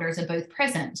brain disorders are both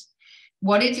present,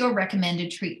 what is your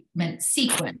recommended treatment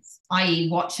sequence, i.e.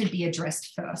 what should be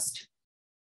addressed first?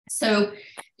 So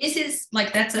this is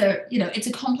like, that's a, you know, it's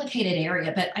a complicated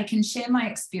area, but I can share my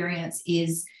experience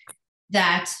is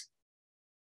that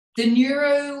the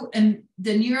neuro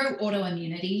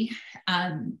autoimmunity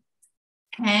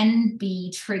can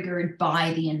be triggered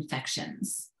by the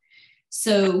infections.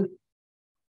 So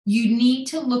you need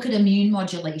to look at immune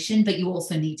modulation, but you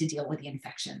also need to deal with the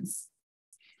infections.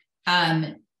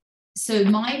 So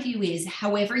my view is,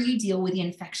 however you deal with the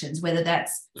infections, whether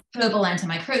that's herbal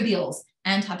antimicrobials,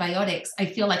 antibiotics, I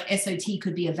feel like SOT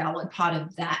could be a valid part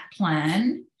of that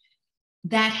plan.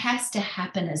 That has to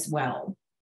happen as well.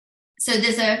 So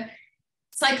there's a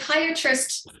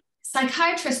psychiatrist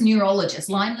neurologist,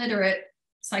 Lyme literate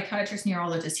psychiatrist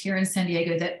neurologist here in San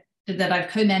Diego that I've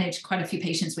co-managed quite a few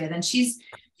patients with, and she's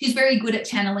very good at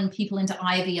channeling people into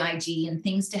IVIG and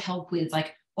things to help with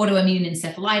like autoimmune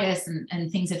encephalitis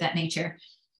and things of that nature.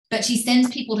 But she sends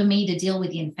people to me to deal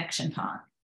with the infection part,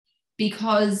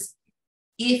 because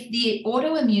if the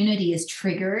autoimmunity is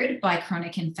triggered by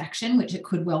chronic infection, which it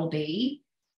could well be,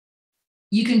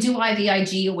 you can do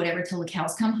IVIG or whatever till the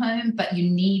cows come home, but you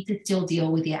need to still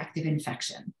deal with the active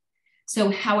infection.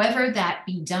 So however that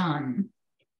be done,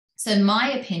 so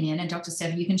my opinion, and Dr.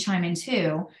 Steph, you can chime in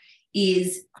too,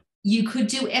 is you could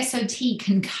do SOT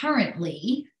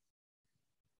concurrently,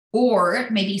 or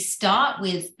maybe start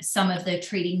with some of the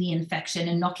treating the infection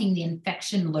and knocking the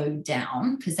infection load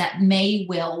down, because that may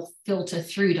well filter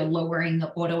through to lowering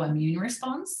the autoimmune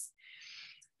response.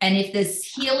 And if there's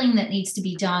healing that needs to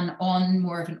be done on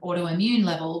more of an autoimmune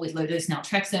level with low-dose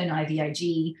naltrexone,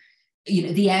 IVIG, you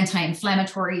know, the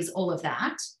anti-inflammatories, all of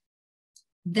that,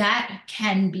 that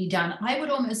can be done. I would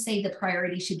almost say the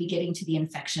priority should be getting to the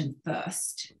infection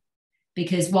first,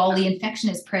 because while the infection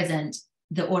is present,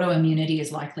 the autoimmunity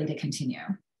is likely to continue.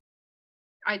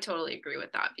 I totally agree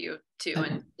with that view too,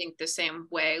 and think the same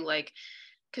way. Like,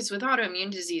 because with autoimmune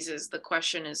diseases, the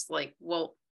question is like,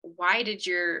 well, why did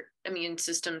your immune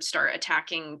system start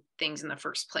attacking things in the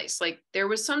first place? Like, there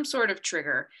was some sort of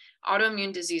trigger.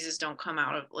 Autoimmune diseases don't come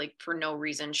out of like for no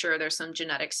reason. Sure, there's some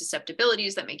genetic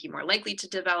susceptibilities that make you more likely to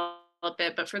develop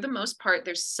it, but for the most part,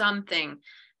 there's something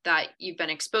that you've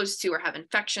been exposed to or have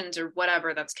infections or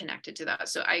whatever that's connected to that.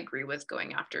 So I agree with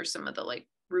going after some of the like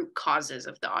root causes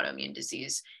of the autoimmune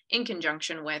disease in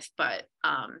conjunction with, but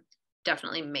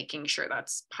definitely making sure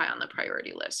that's high on the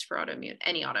priority list for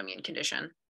any autoimmune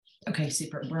condition. Okay,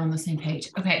 super. We're on the same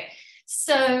page. Okay,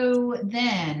 so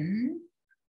then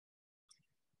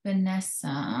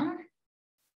Vanessa,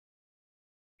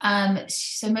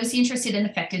 so mostly interested in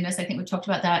effectiveness. I think we talked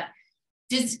about that.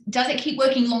 Does it keep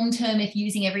working long-term if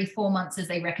using every 4 months as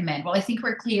they recommend? Well, I think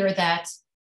we're clear that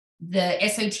the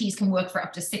SOTs can work for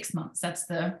up to 6 months. That's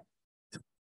the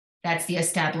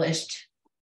established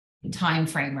time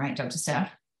frame, right, Dr.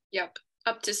 Steph? Yep,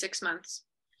 up to 6 months.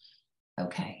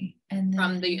 Okay. And then,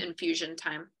 from the infusion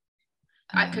time.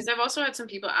 Because I've also had some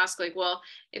people ask like, well,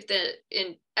 if the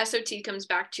SOT comes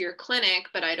back to your clinic,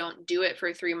 but I don't do it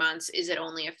for 3 months, is it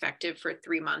only effective for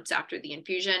 3 months after the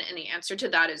infusion? And the answer to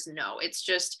that is no. It's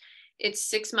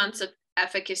 6 months of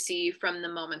efficacy from the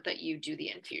moment that you do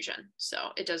the infusion. So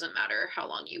it doesn't matter how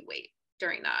long you wait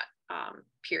during that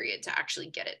period to actually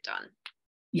get it done.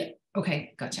 Yeah.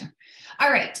 Okay. Gotcha.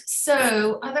 All right.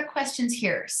 So other questions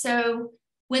here. So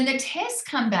when the tests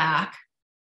come back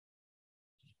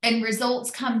and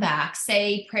results come back,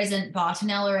 say present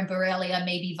Bartonella and Borrelia,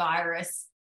 maybe virus,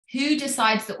 who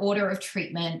decides the order of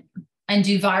treatment, and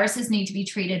do viruses need to be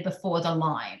treated before the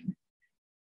Lyme?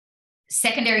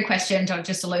 Secondary question,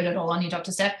 just to load it all on you,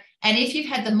 Dr. Steph. And if you've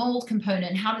had the mold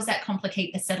component, how does that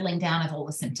complicate the settling down of all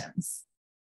the symptoms?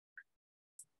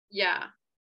 Yeah,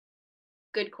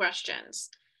 good questions.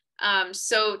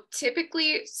 So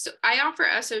typically, I offer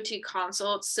SOT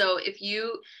consults. So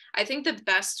I think the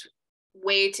best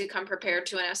way to come prepared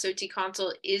to an SOT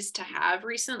consult is to have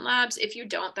recent labs. If you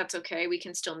don't, that's okay. We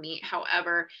can still meet.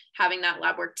 However, having that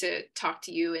lab work to talk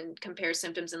to you and compare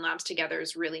symptoms and labs together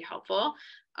is really helpful.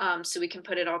 So we can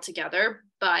put it all together.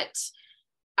 But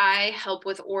I help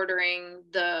with ordering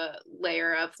the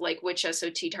layer of like, which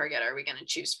SOT target are we going to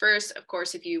choose first? Of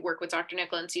course, if you work with Dr.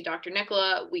 Nicola and see Dr.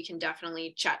 Nicola, we can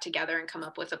definitely chat together and come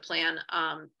up with a plan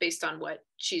based on what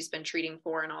she's been treating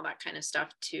for and all that kind of stuff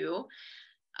too.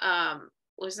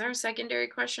 Was there a secondary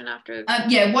question after?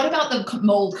 Yeah. What about the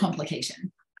mold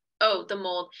complication? Oh, the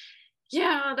mold.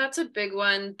 Yeah, that's a big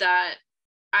one that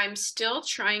I'm still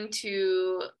trying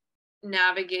to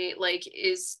navigate.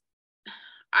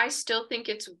 I still think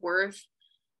it's worth,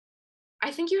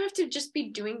 I think you have to just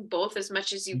be doing both as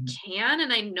much as you can.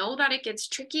 And I know that it gets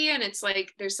tricky, and it's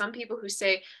like, there's some people who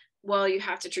say, well, you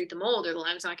have to treat the mold or the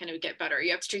Lyme's not going to get better.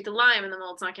 You have to treat the Lyme and the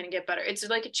mold's not going to get better. It's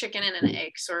like a chicken and an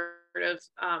egg sort of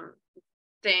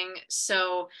thing.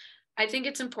 So I think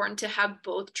it's important to have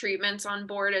both treatments on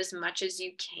board as much as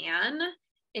you can,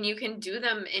 and you can do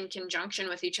them in conjunction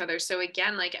with each other. So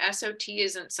again, like SOT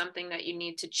isn't something that you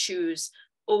need to choose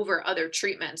over other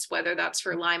treatments, whether that's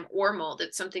for Lyme or mold.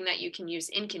 It's something that you can use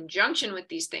in conjunction with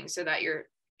these things so that you're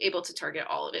able to target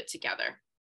all of it together.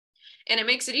 And it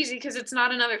makes it easy because it's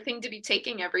not another thing to be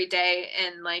taking every day.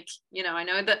 And like, I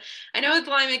know with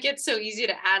Lyme, it gets so easy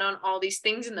to add on all these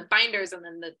things in the binders, and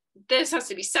then this has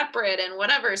to be separate and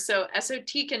whatever. So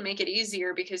SOT can make it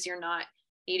easier because you're not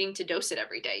needing to dose it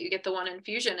every day. You get the one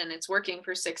infusion and it's working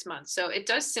for 6 months. So it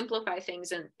does simplify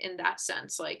things in that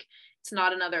sense. Like, it's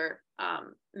not another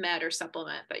med or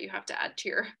supplement that you have to add to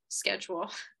your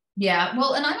schedule. Yeah.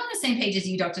 Well, and I'm on the same page as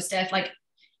you, Dr. Steph. Like,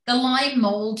 the Lyme,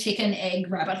 mold, chicken, egg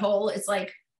rabbit hole, it's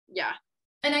like, yeah.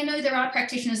 And I know there are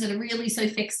practitioners that are really so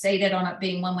fixated on it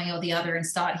being one way or the other and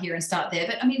start here and start there.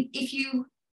 But I mean,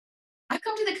 I've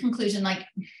come to the conclusion, like,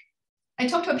 I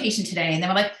talked to a patient today and they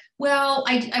were like, well,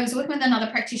 I was working with another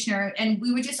practitioner and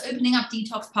we were just opening up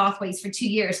detox pathways for 2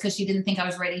 years because she didn't think I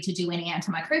was ready to do any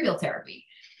antimicrobial therapy.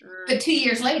 But 2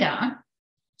 years later,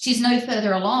 she's no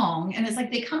further along. And it's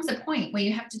like, there comes a point where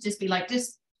you have to just be like,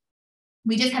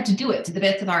 we just have to do it to the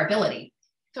best of our ability.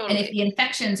 Totally. And if the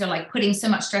infections are like putting so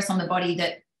much stress on the body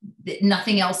that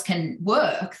nothing else can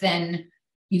work, then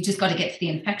you've just got to get to the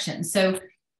infection. So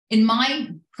in my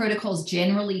protocols,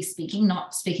 generally speaking,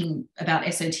 not speaking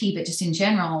about SOT, but just in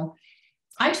general,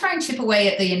 I try and chip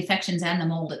away at the infections and the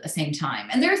mold at the same time.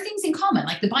 And there are things in common,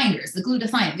 like the binders, the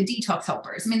glutathione, the detox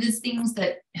helpers. I mean, there's things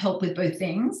that help with both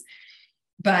things.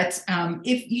 But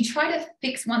if you try to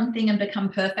fix one thing and become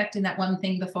perfect in that one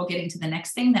thing before getting to the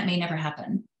next thing, that may never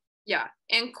happen. Yeah.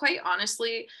 And quite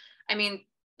honestly, I mean,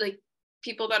 like,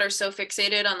 people that are so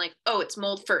fixated on like, oh, it's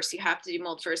mold first, you have to do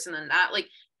mold first, and then that, like,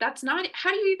 that's not,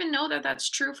 how do you even know that that's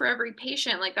true for every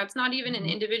patient? Like, that's not even an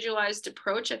individualized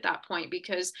approach at that point,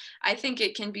 because I think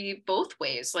it can be both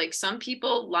ways. Like, some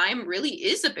people, Lyme really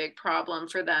is a big problem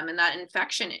for them and that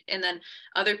infection. And then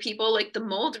other people, like, the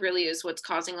mold really is what's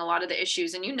causing a lot of the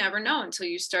issues, and you never know until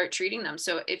you start treating them.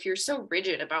 So if you're so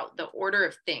rigid about the order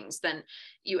of things, then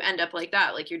you end up like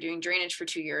that, like you're doing drainage for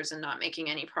 2 years and not making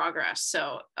any progress.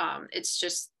 So it's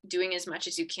just doing as much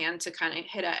as you can to kind of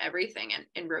hit at everything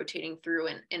and rotating through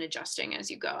and adjusting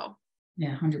as you go.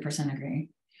 Yeah, 100% agree.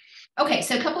 Okay,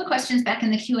 so a couple of questions back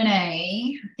in the Q&A.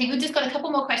 I think we've just got a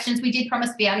couple more questions. We did promise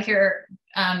to be out of here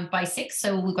by 6,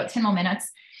 so we've got 10 more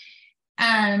minutes.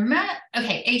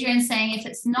 Okay, Adrian's saying, if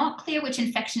it's not clear which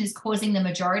infection is causing the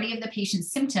majority of the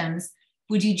patient's symptoms,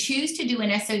 would you choose to do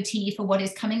an SOT for what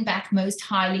is coming back most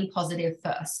highly positive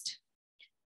first?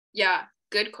 Yeah,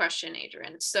 good question,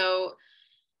 Adrian. So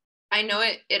I know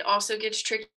it also gets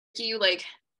tricky. Like,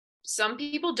 some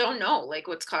people don't know like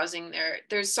what's causing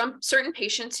there's some certain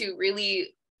patients who really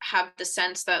have the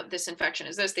sense that this infection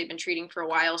is this. They've been treating for a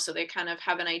while, so they kind of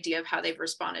have an idea of how they've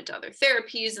responded to other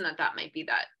therapies, and that might be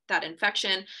that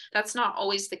infection. That's not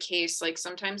always the case. Like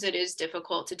sometimes it is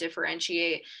difficult to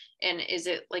differentiate. And is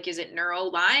it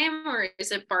neuro-Lyme or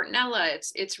is it Bartonella?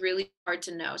 It's really hard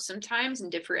to know sometimes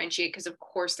and differentiate, because of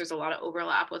course there's a lot of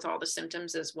overlap with all the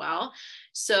symptoms as well.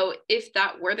 So if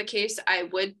that were the case, I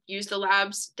would use the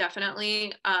labs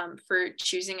definitely for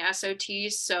choosing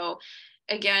SOTs. So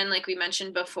again, like we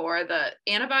mentioned before, the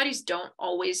antibodies don't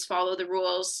always follow the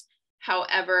rules.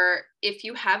 However, if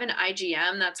you have an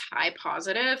IgM that's high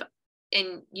positive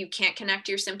and you can't connect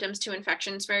your symptoms to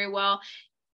infections very well,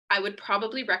 I would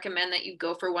probably recommend that you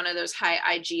go for one of those high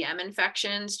IgM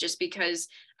infections, just because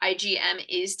IgM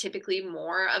is typically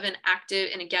more of an active,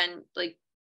 and again, like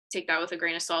take that with a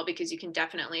grain of salt, because you can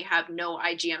definitely have no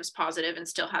IgMs positive and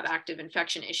still have active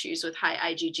infection issues with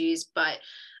high IgGs. But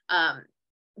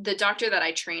the doctor that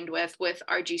I trained with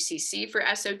RGCC for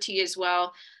SOT as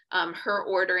well, her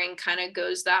ordering kind of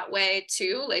goes that way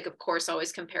too. Like, of course,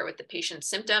 always compare with the patient's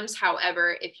symptoms.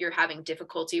 However, if you're having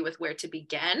difficulty with where to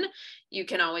begin, you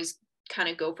can always kind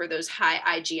of go for those high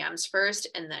IgMs first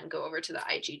and then go over to the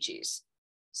IgGs.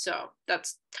 So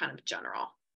that's kind of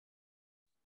general.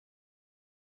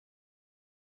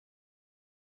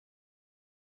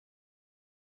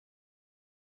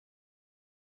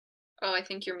 Oh, I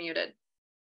think you're muted.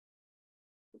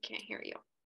 We can't hear you.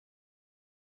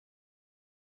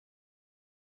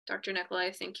 Dr. Nicola,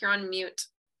 I think you're on mute.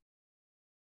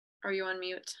 Are you on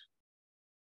mute?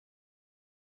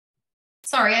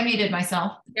 Sorry, I muted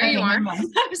myself. There you are. I'm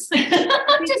just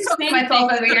talking to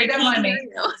myself over here. Don't mind me.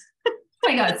 Oh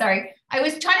my God, sorry. I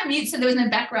was trying to mute so there was no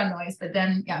background noise, but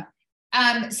then, yeah.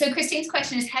 So Christine's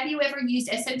question is, have you ever used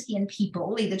SOT in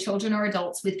people, either children or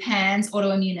adults, with PANS,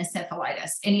 autoimmune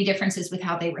encephalitis? Any differences with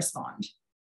how they respond?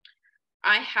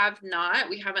 I have not.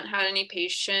 We haven't had any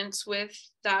patients with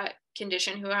that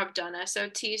condition who have done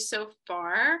SOT so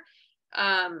far.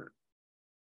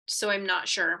 So I'm not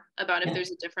sure about if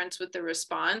there's a difference with the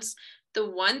response. The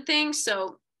one thing,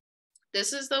 so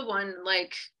this is the one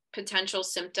like potential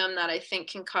symptom that I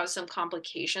think can cause some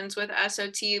complications with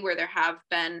SOT, where there have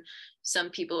been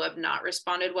some people who have not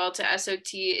responded well to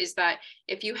SOT, is that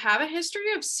if you have a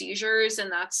history of seizures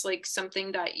and that's like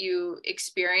something that you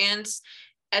experience,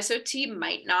 SOT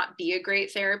might not be a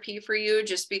great therapy for you,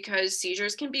 just because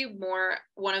seizures can be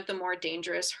one of the more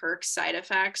dangerous HERC side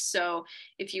effects. So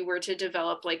if you were to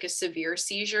develop like a severe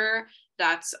seizure,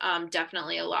 that's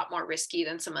definitely a lot more risky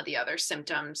than some of the other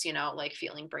symptoms, you know, like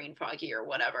feeling brain foggy or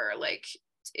whatever. Like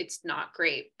it's not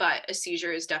great, but a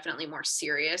seizure is definitely more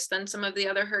serious than some of the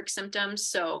other HERC symptoms.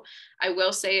 So I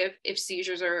will say if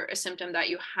seizures are a symptom that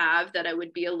you have, that I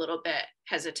would be a little bit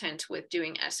hesitant with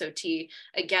doing SOT,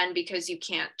 again, because you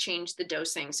can't change the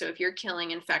dosing. So if you're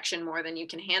killing infection more than you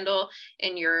can handle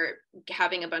and you're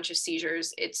having a bunch of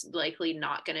seizures, it's likely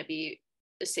not going to be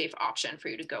a safe option for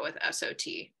you to go with SOT.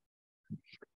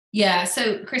 Yeah.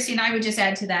 So Christine, I would just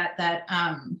add to that,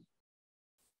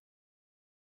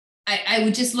 I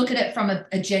would just look at it from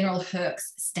a general HERC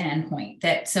standpoint,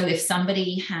 that so if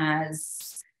somebody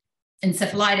has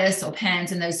encephalitis or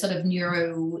PANS and those sort of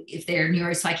if they're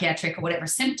neuropsychiatric or whatever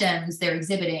symptoms they're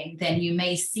exhibiting, then you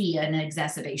may see an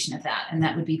exacerbation of that. And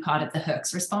that would be part of the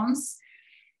HERC response.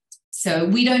 So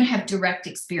we don't have direct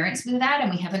experience with that,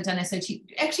 and we haven't done SOT.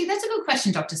 Actually, that's a good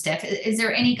question, Dr. Steph. Is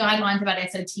there any guidelines about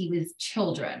SOT with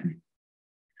children?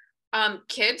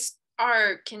 Kids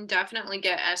can definitely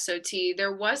get SOT.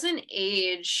 There was an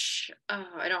age,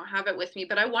 I don't have it with me,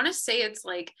 but I want to say it's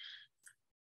like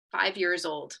 5 years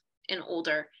old and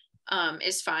older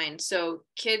is fine. So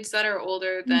kids that are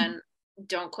older than,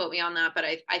 don't quote me on that, but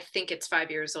I think it's 5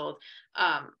 years old,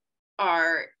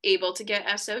 are able to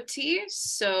get SOT.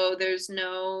 So there's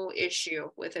no issue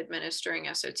with administering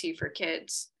SOT for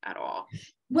kids at all.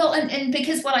 Well, and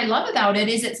because what I love about it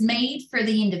is it's made for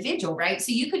the individual, right?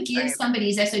 So you could give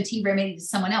somebody's SOT remedy to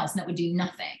someone else and it would do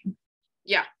nothing.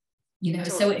 Yeah. You know,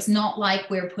 totally. So it's not like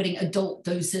we're putting adult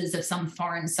doses of some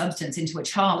foreign substance into a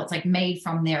child. It's like made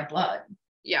from their blood.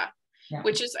 Yeah.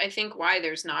 Which is, I think, why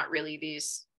there's not really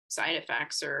these side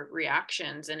effects or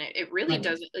reactions. And it really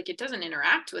doesn't, like, it doesn't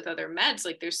interact with other meds.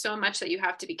 Like there's so much that you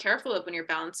have to be careful of when you're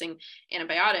balancing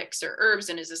antibiotics or herbs.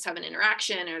 And does this have an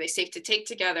interaction? Are they safe to take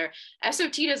together?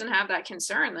 SOT doesn't have that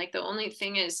concern. Like the only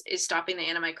thing is stopping the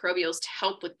antimicrobials to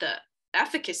help with the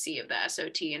efficacy of the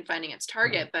SOT and finding its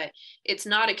target, but it's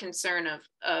not a concern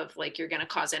of like you're going to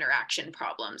cause interaction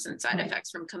problems and side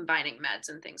effects from combining meds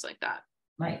and things like that.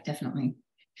 Right, definitely.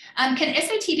 Can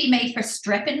SOT be made for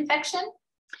strep infection?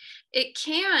 It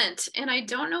can't, and I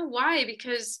don't know why,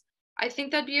 because I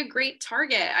think that'd be a great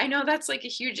target. I know that's like a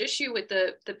huge issue with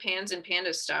the PANS and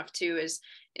PANDAS stuff too, is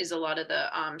a lot of the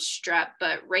strep,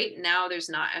 but right now there's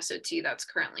not SOT that's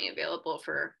currently available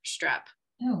for strep.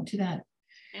 Oh, too bad.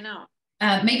 I know.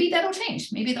 Maybe that'll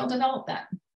change. Maybe they'll develop that.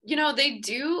 You know, they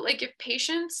do, like if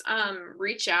patients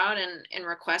reach out and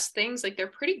request things, like they're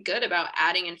pretty good about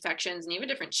adding infections and even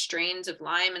different strains of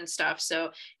Lyme and stuff.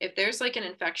 So if there's like an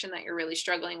infection that you're really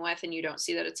struggling with and you don't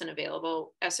see that it's an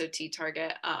available SOT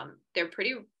target, they're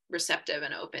pretty receptive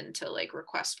and open to like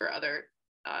requests for other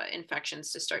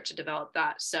infections to start to develop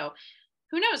that. So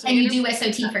who knows? And you do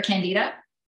SOT for Candida?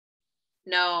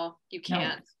 No, you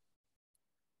can't.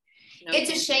 No.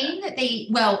 It's a shame that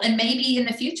and maybe in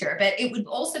the future, but it would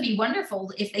also be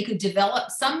wonderful if they could develop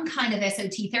some kind of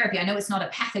SOT therapy. I know it's not a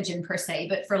pathogen per se,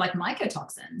 but for like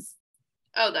mycotoxins.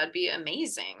 Oh, that'd be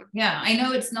amazing. Yeah, I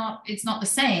know it's not the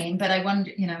same, but I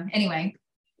wonder, anyway.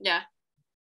 Yeah.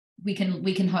 We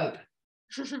can hope.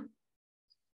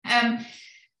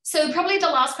 So probably the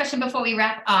last question before we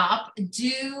wrap up,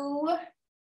 two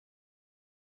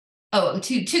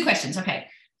questions. Okay.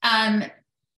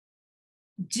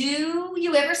 Do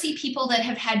you ever see people that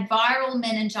have had viral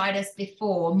meningitis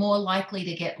before more likely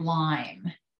to get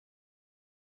Lyme?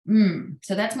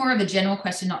 So that's more of a general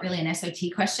question, not really an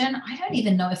SOT question. I don't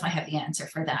even know if I have the answer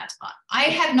for that. I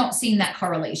have not seen that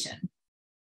correlation.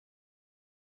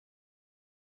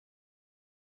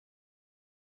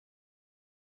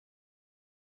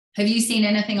 Have you seen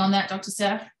anything on that, Dr.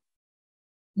 Steph?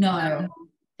 No.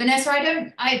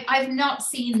 Vanessa, I've not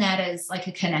seen that as like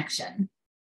a connection.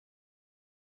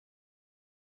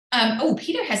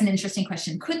 Peter has an interesting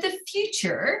question. Could the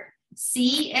future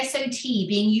see SOT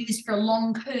being used for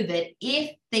long COVID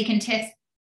if they can test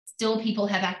still people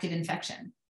have active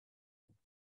infection?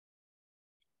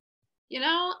 You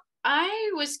know,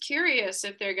 I was curious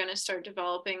if they're going to start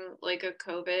developing like a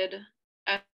COVID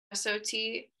SOT.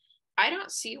 I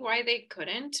don't see why they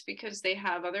couldn't because they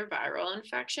have other viral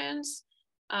infections.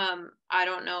 I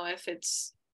don't know if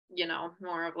it's,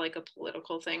 more of like a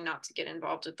political thing not to get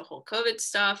involved with the whole COVID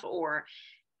stuff, or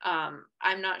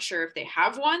I'm not sure if they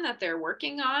have one that they're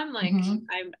working on. Like,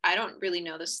 I don't really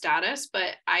know the status,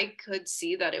 but I could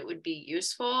see that it would be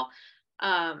useful.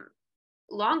 Long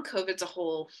COVID's a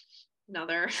whole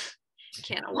another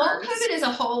can of worms. Long COVID is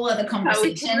a whole other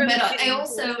conversation, really, but I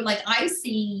also I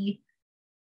see,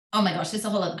 oh my gosh, it's a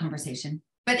whole other conversation.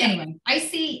 But anyway, I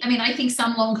think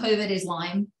some long COVID is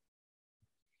Lyme.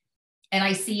 And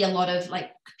I see a lot of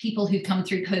like people who come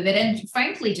through COVID and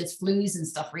frankly, just flus and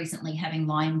stuff recently having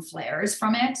Lyme flares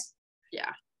from it.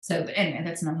 Yeah. So but anyway,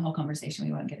 that's another whole conversation.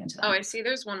 We won't get into that. Oh, I see.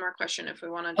 There's one more question if we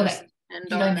want to just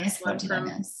end on on this one.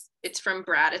 It's from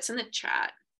Brad. It's in the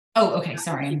chat. Oh, okay.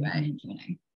 Sorry. I'm Do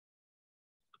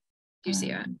you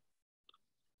see it? Do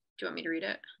you want me to read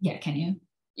it? Yeah, can you?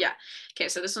 Yeah. Okay,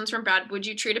 so this one's from Brad. Would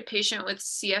you treat a patient with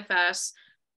CFS,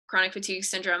 chronic fatigue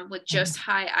syndrome, with just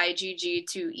high IgG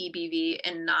to EBV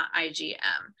and not IgM?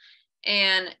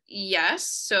 And yes,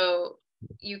 so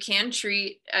you can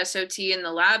treat SOT, and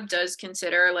the lab does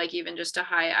consider like even just a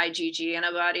high IgG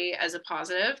antibody as a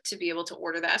positive to be able to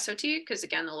order the SOT, because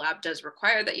again, the lab does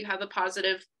require that you have a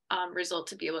positive result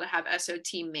to be able to have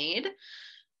SOT made.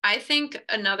 I think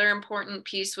another important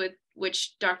piece with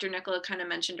which Dr. Nicola kind of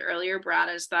mentioned earlier,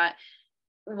 Brad, is that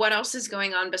what else is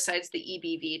going on besides the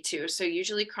EBV too? So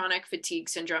usually chronic fatigue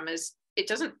syndrome it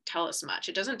doesn't tell us much.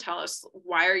 It doesn't tell us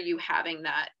why are you having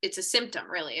that. It's a symptom,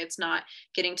 really. It's not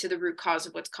getting to the root cause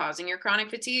of what's causing your chronic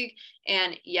fatigue.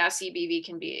 And yes, EBV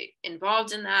can be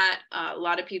involved in that. A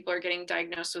lot of people are getting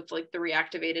diagnosed with like the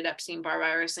reactivated Epstein-Barr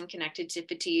virus and connected to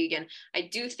fatigue. And I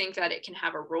do think that it can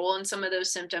have a role in some of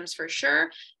those symptoms for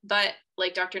sure. But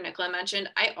like Dr. Nicola mentioned,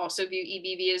 I also view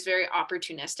EBV as very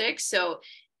opportunistic. So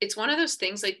it's one of those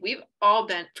things, like we've all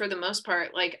been, for the most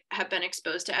part, like have been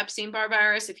exposed to Epstein-Barr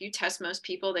virus. If you test most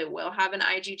people, they will have an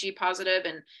IgG positive.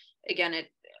 And again,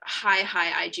 high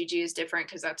IgG is different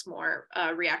because that's more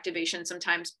reactivation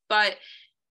sometimes, but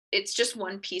it's just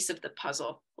one piece of the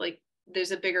puzzle. Like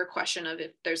there's a bigger question of if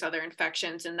there's other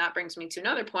infections. And that brings me to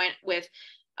another point with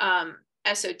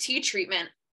SOT treatment.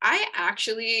 I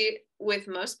actually, with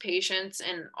most patients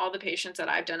and all the patients that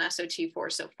I've done SOT for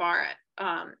so far,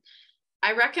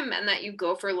 I recommend that you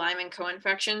go for Lyme and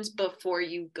co-infections before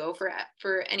you go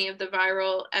for any of the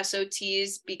viral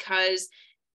SOTs, because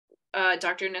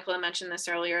Dr. Nicola mentioned this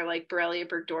earlier, like Borrelia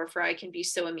burgdorferi can be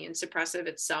so immune suppressive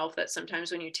itself that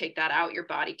sometimes when you take that out, your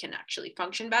body can actually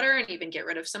function better and even get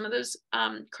rid of some of those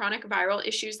chronic viral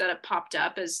issues that have popped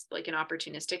up as like an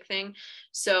opportunistic thing.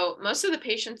 So most of the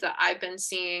patients that I've been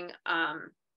seeing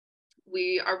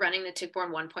we are running the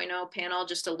tick-borne 1.0 panel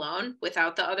just alone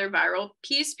without the other viral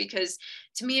piece, because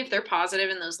to me, if they're positive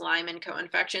in those Lyme and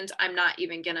co-infections, I'm not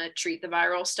even going to treat the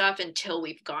viral stuff until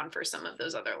we've gone for some of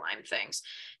those other Lyme things.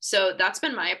 So that's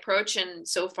been my approach. And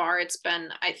so far it's been,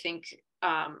 I think,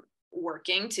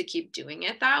 working to keep doing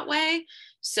it that way.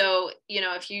 So,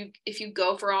 if you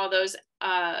go for all those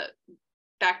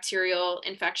bacterial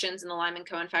infections and the Lyme and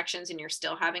co-infections and you're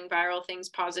still having viral things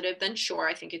positive, then sure,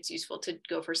 I think it's useful to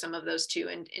go for some of those too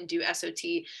and do SOT.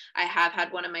 I have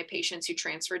had one of my patients who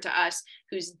transferred to us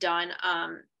who's done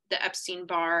the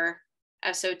Epstein-Barr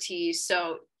SOT.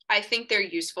 So I think they're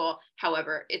useful.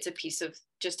 However, it's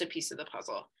just a piece of the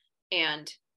puzzle.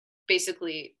 And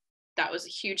basically that was a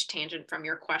huge tangent from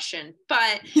your question,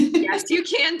 but yes, you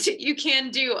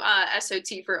can do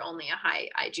SOT for only a high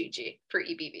IgG for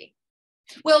EBV.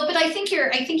 Well, but I think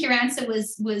your answer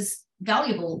was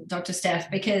valuable, Dr.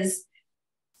 Steph, because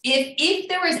if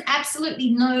there was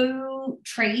absolutely no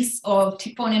trace of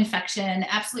tick-borne infection,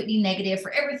 absolutely negative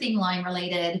for everything Lyme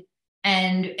related,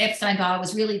 and Epstein-Barr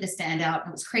was really the standout and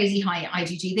it was crazy high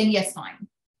IgG, then yes, fine.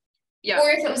 Yeah. Or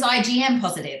if it was IgM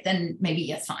positive, then maybe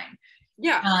yes, fine.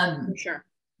 Yeah, for sure.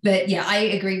 But yeah, I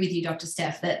agree with you, Dr.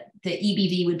 Steph, that the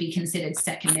EBV would be considered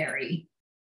secondary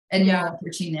and more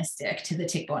opportunistic to the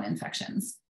tick-borne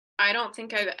infections. I don't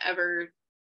think I've ever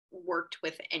worked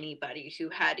with anybody who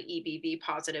had EBV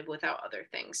positive without other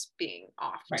things being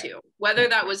off too. Whether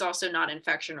that was also not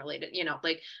infection related,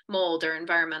 like mold or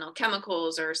environmental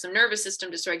chemicals or some nervous system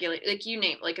dysregulate, like you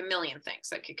name, like a million things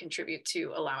that could contribute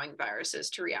to allowing viruses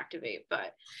to reactivate.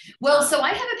 But so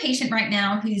I have a patient right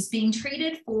now who's being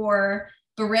treated for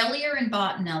Borrelia and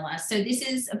Bartonella. So this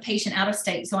is a patient out of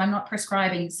state, so I'm not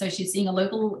prescribing. So she's seeing a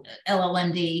local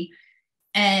LLMD,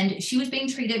 and she was being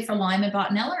treated for Lyme and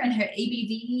Bartonella, and her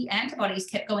EBV antibodies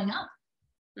kept going up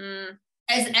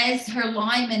as her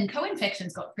Lyme and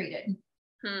co-infections got treated.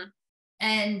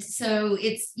 And so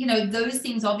it's, those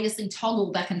things obviously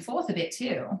toggle back and forth a bit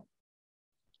too.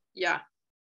 Yeah.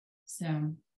 So,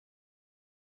 all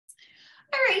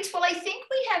right. Well, I think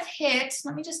we have hit,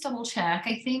 let me just double check.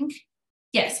 I think,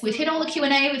 yes, we've hit all the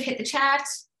Q&A, we've hit the chat.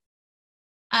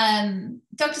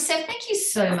 Dr. Steph, thank you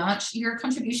so much. Your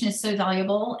contribution is so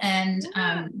valuable, and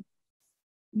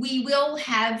we will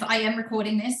have, I am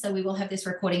recording this, so we will have this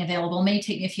recording available. It may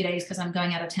take me a few days because I'm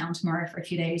going out of town tomorrow for a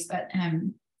few days, but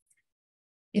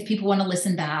if people want to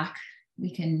listen back,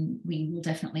 we will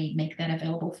definitely make that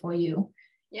available for you.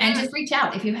 Yeah. And just reach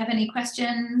out if you have any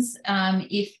questions.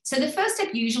 So the first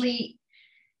step usually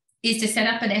is to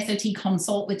set up an SOT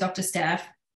consult with Dr. Steph.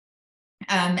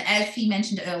 As she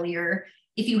mentioned earlier,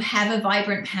 if you have a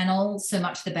vibrant panel, so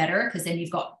much the better, because then you've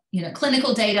got,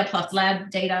 clinical data plus lab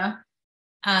data.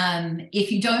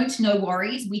 If you don't, no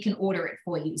worries, we can order it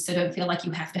for you. So don't feel like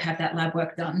you have to have that lab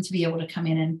work done to be able to come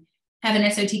in and have an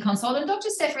SOT consult. And Dr.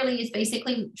 Steph really is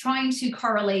basically trying to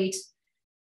correlate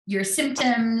your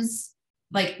symptoms,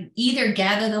 like either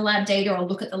gather the lab data or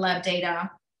look at the lab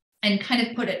data and kind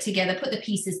of put it together, put the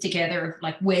pieces together of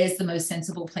like, where's the most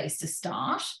sensible place to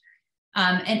start.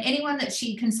 And anyone that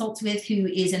she consults with who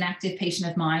is an active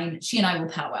patient of mine, she and I will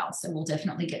powwow. So we'll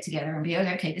definitely get together and be,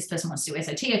 okay, this person wants to do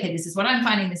SOT. Okay, this is what I'm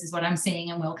finding. This is what I'm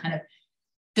seeing. And we'll kind of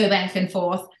go back and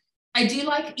forth. I do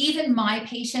like, even my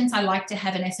patients, I like to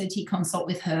have an SOT consult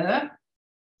with her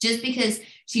just because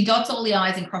she dots all the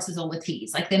I's and crosses all the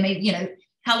T's. Like there may,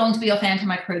 how long to be off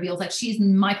antimicrobials, like she's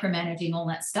micromanaging all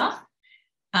that stuff.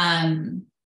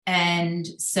 And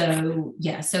so,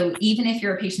 so even if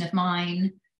you're a patient of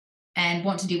mine and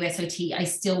want to do SOT, I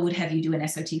still would have you do an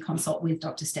SOT consult with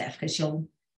Dr. Steph, because she'll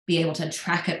be able to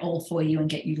track it all for you and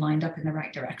get you lined up in the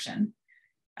right direction.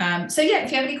 So yeah,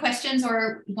 if you have any questions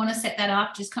or want to set that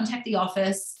up, just contact the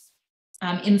office,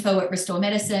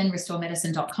 info@RestorMedicine,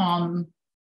 RestorMedicine.com,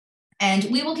 and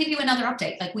we will give you another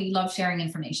update. Like, we love sharing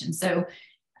information. So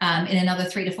in another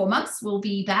 3 to 4 months, we'll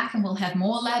be back and we'll have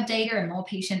more lab data and more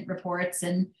patient reports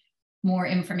and more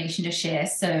information to share.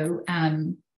 So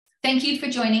thank you for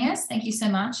joining us. Thank you so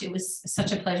much. It was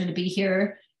such a pleasure to be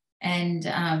here and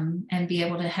be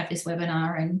able to have this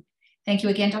webinar. And thank you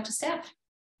again, Dr. Steph.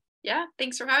 Yeah,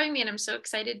 thanks for having me. And I'm so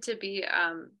excited to be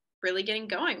really getting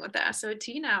going with the SOT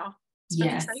now. It's been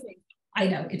exciting. I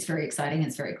know, it's very exciting.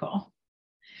 It's very cool.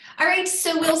 All right,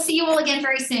 so we'll see you all again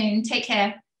very soon. Take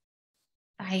care.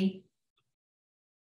 Bye.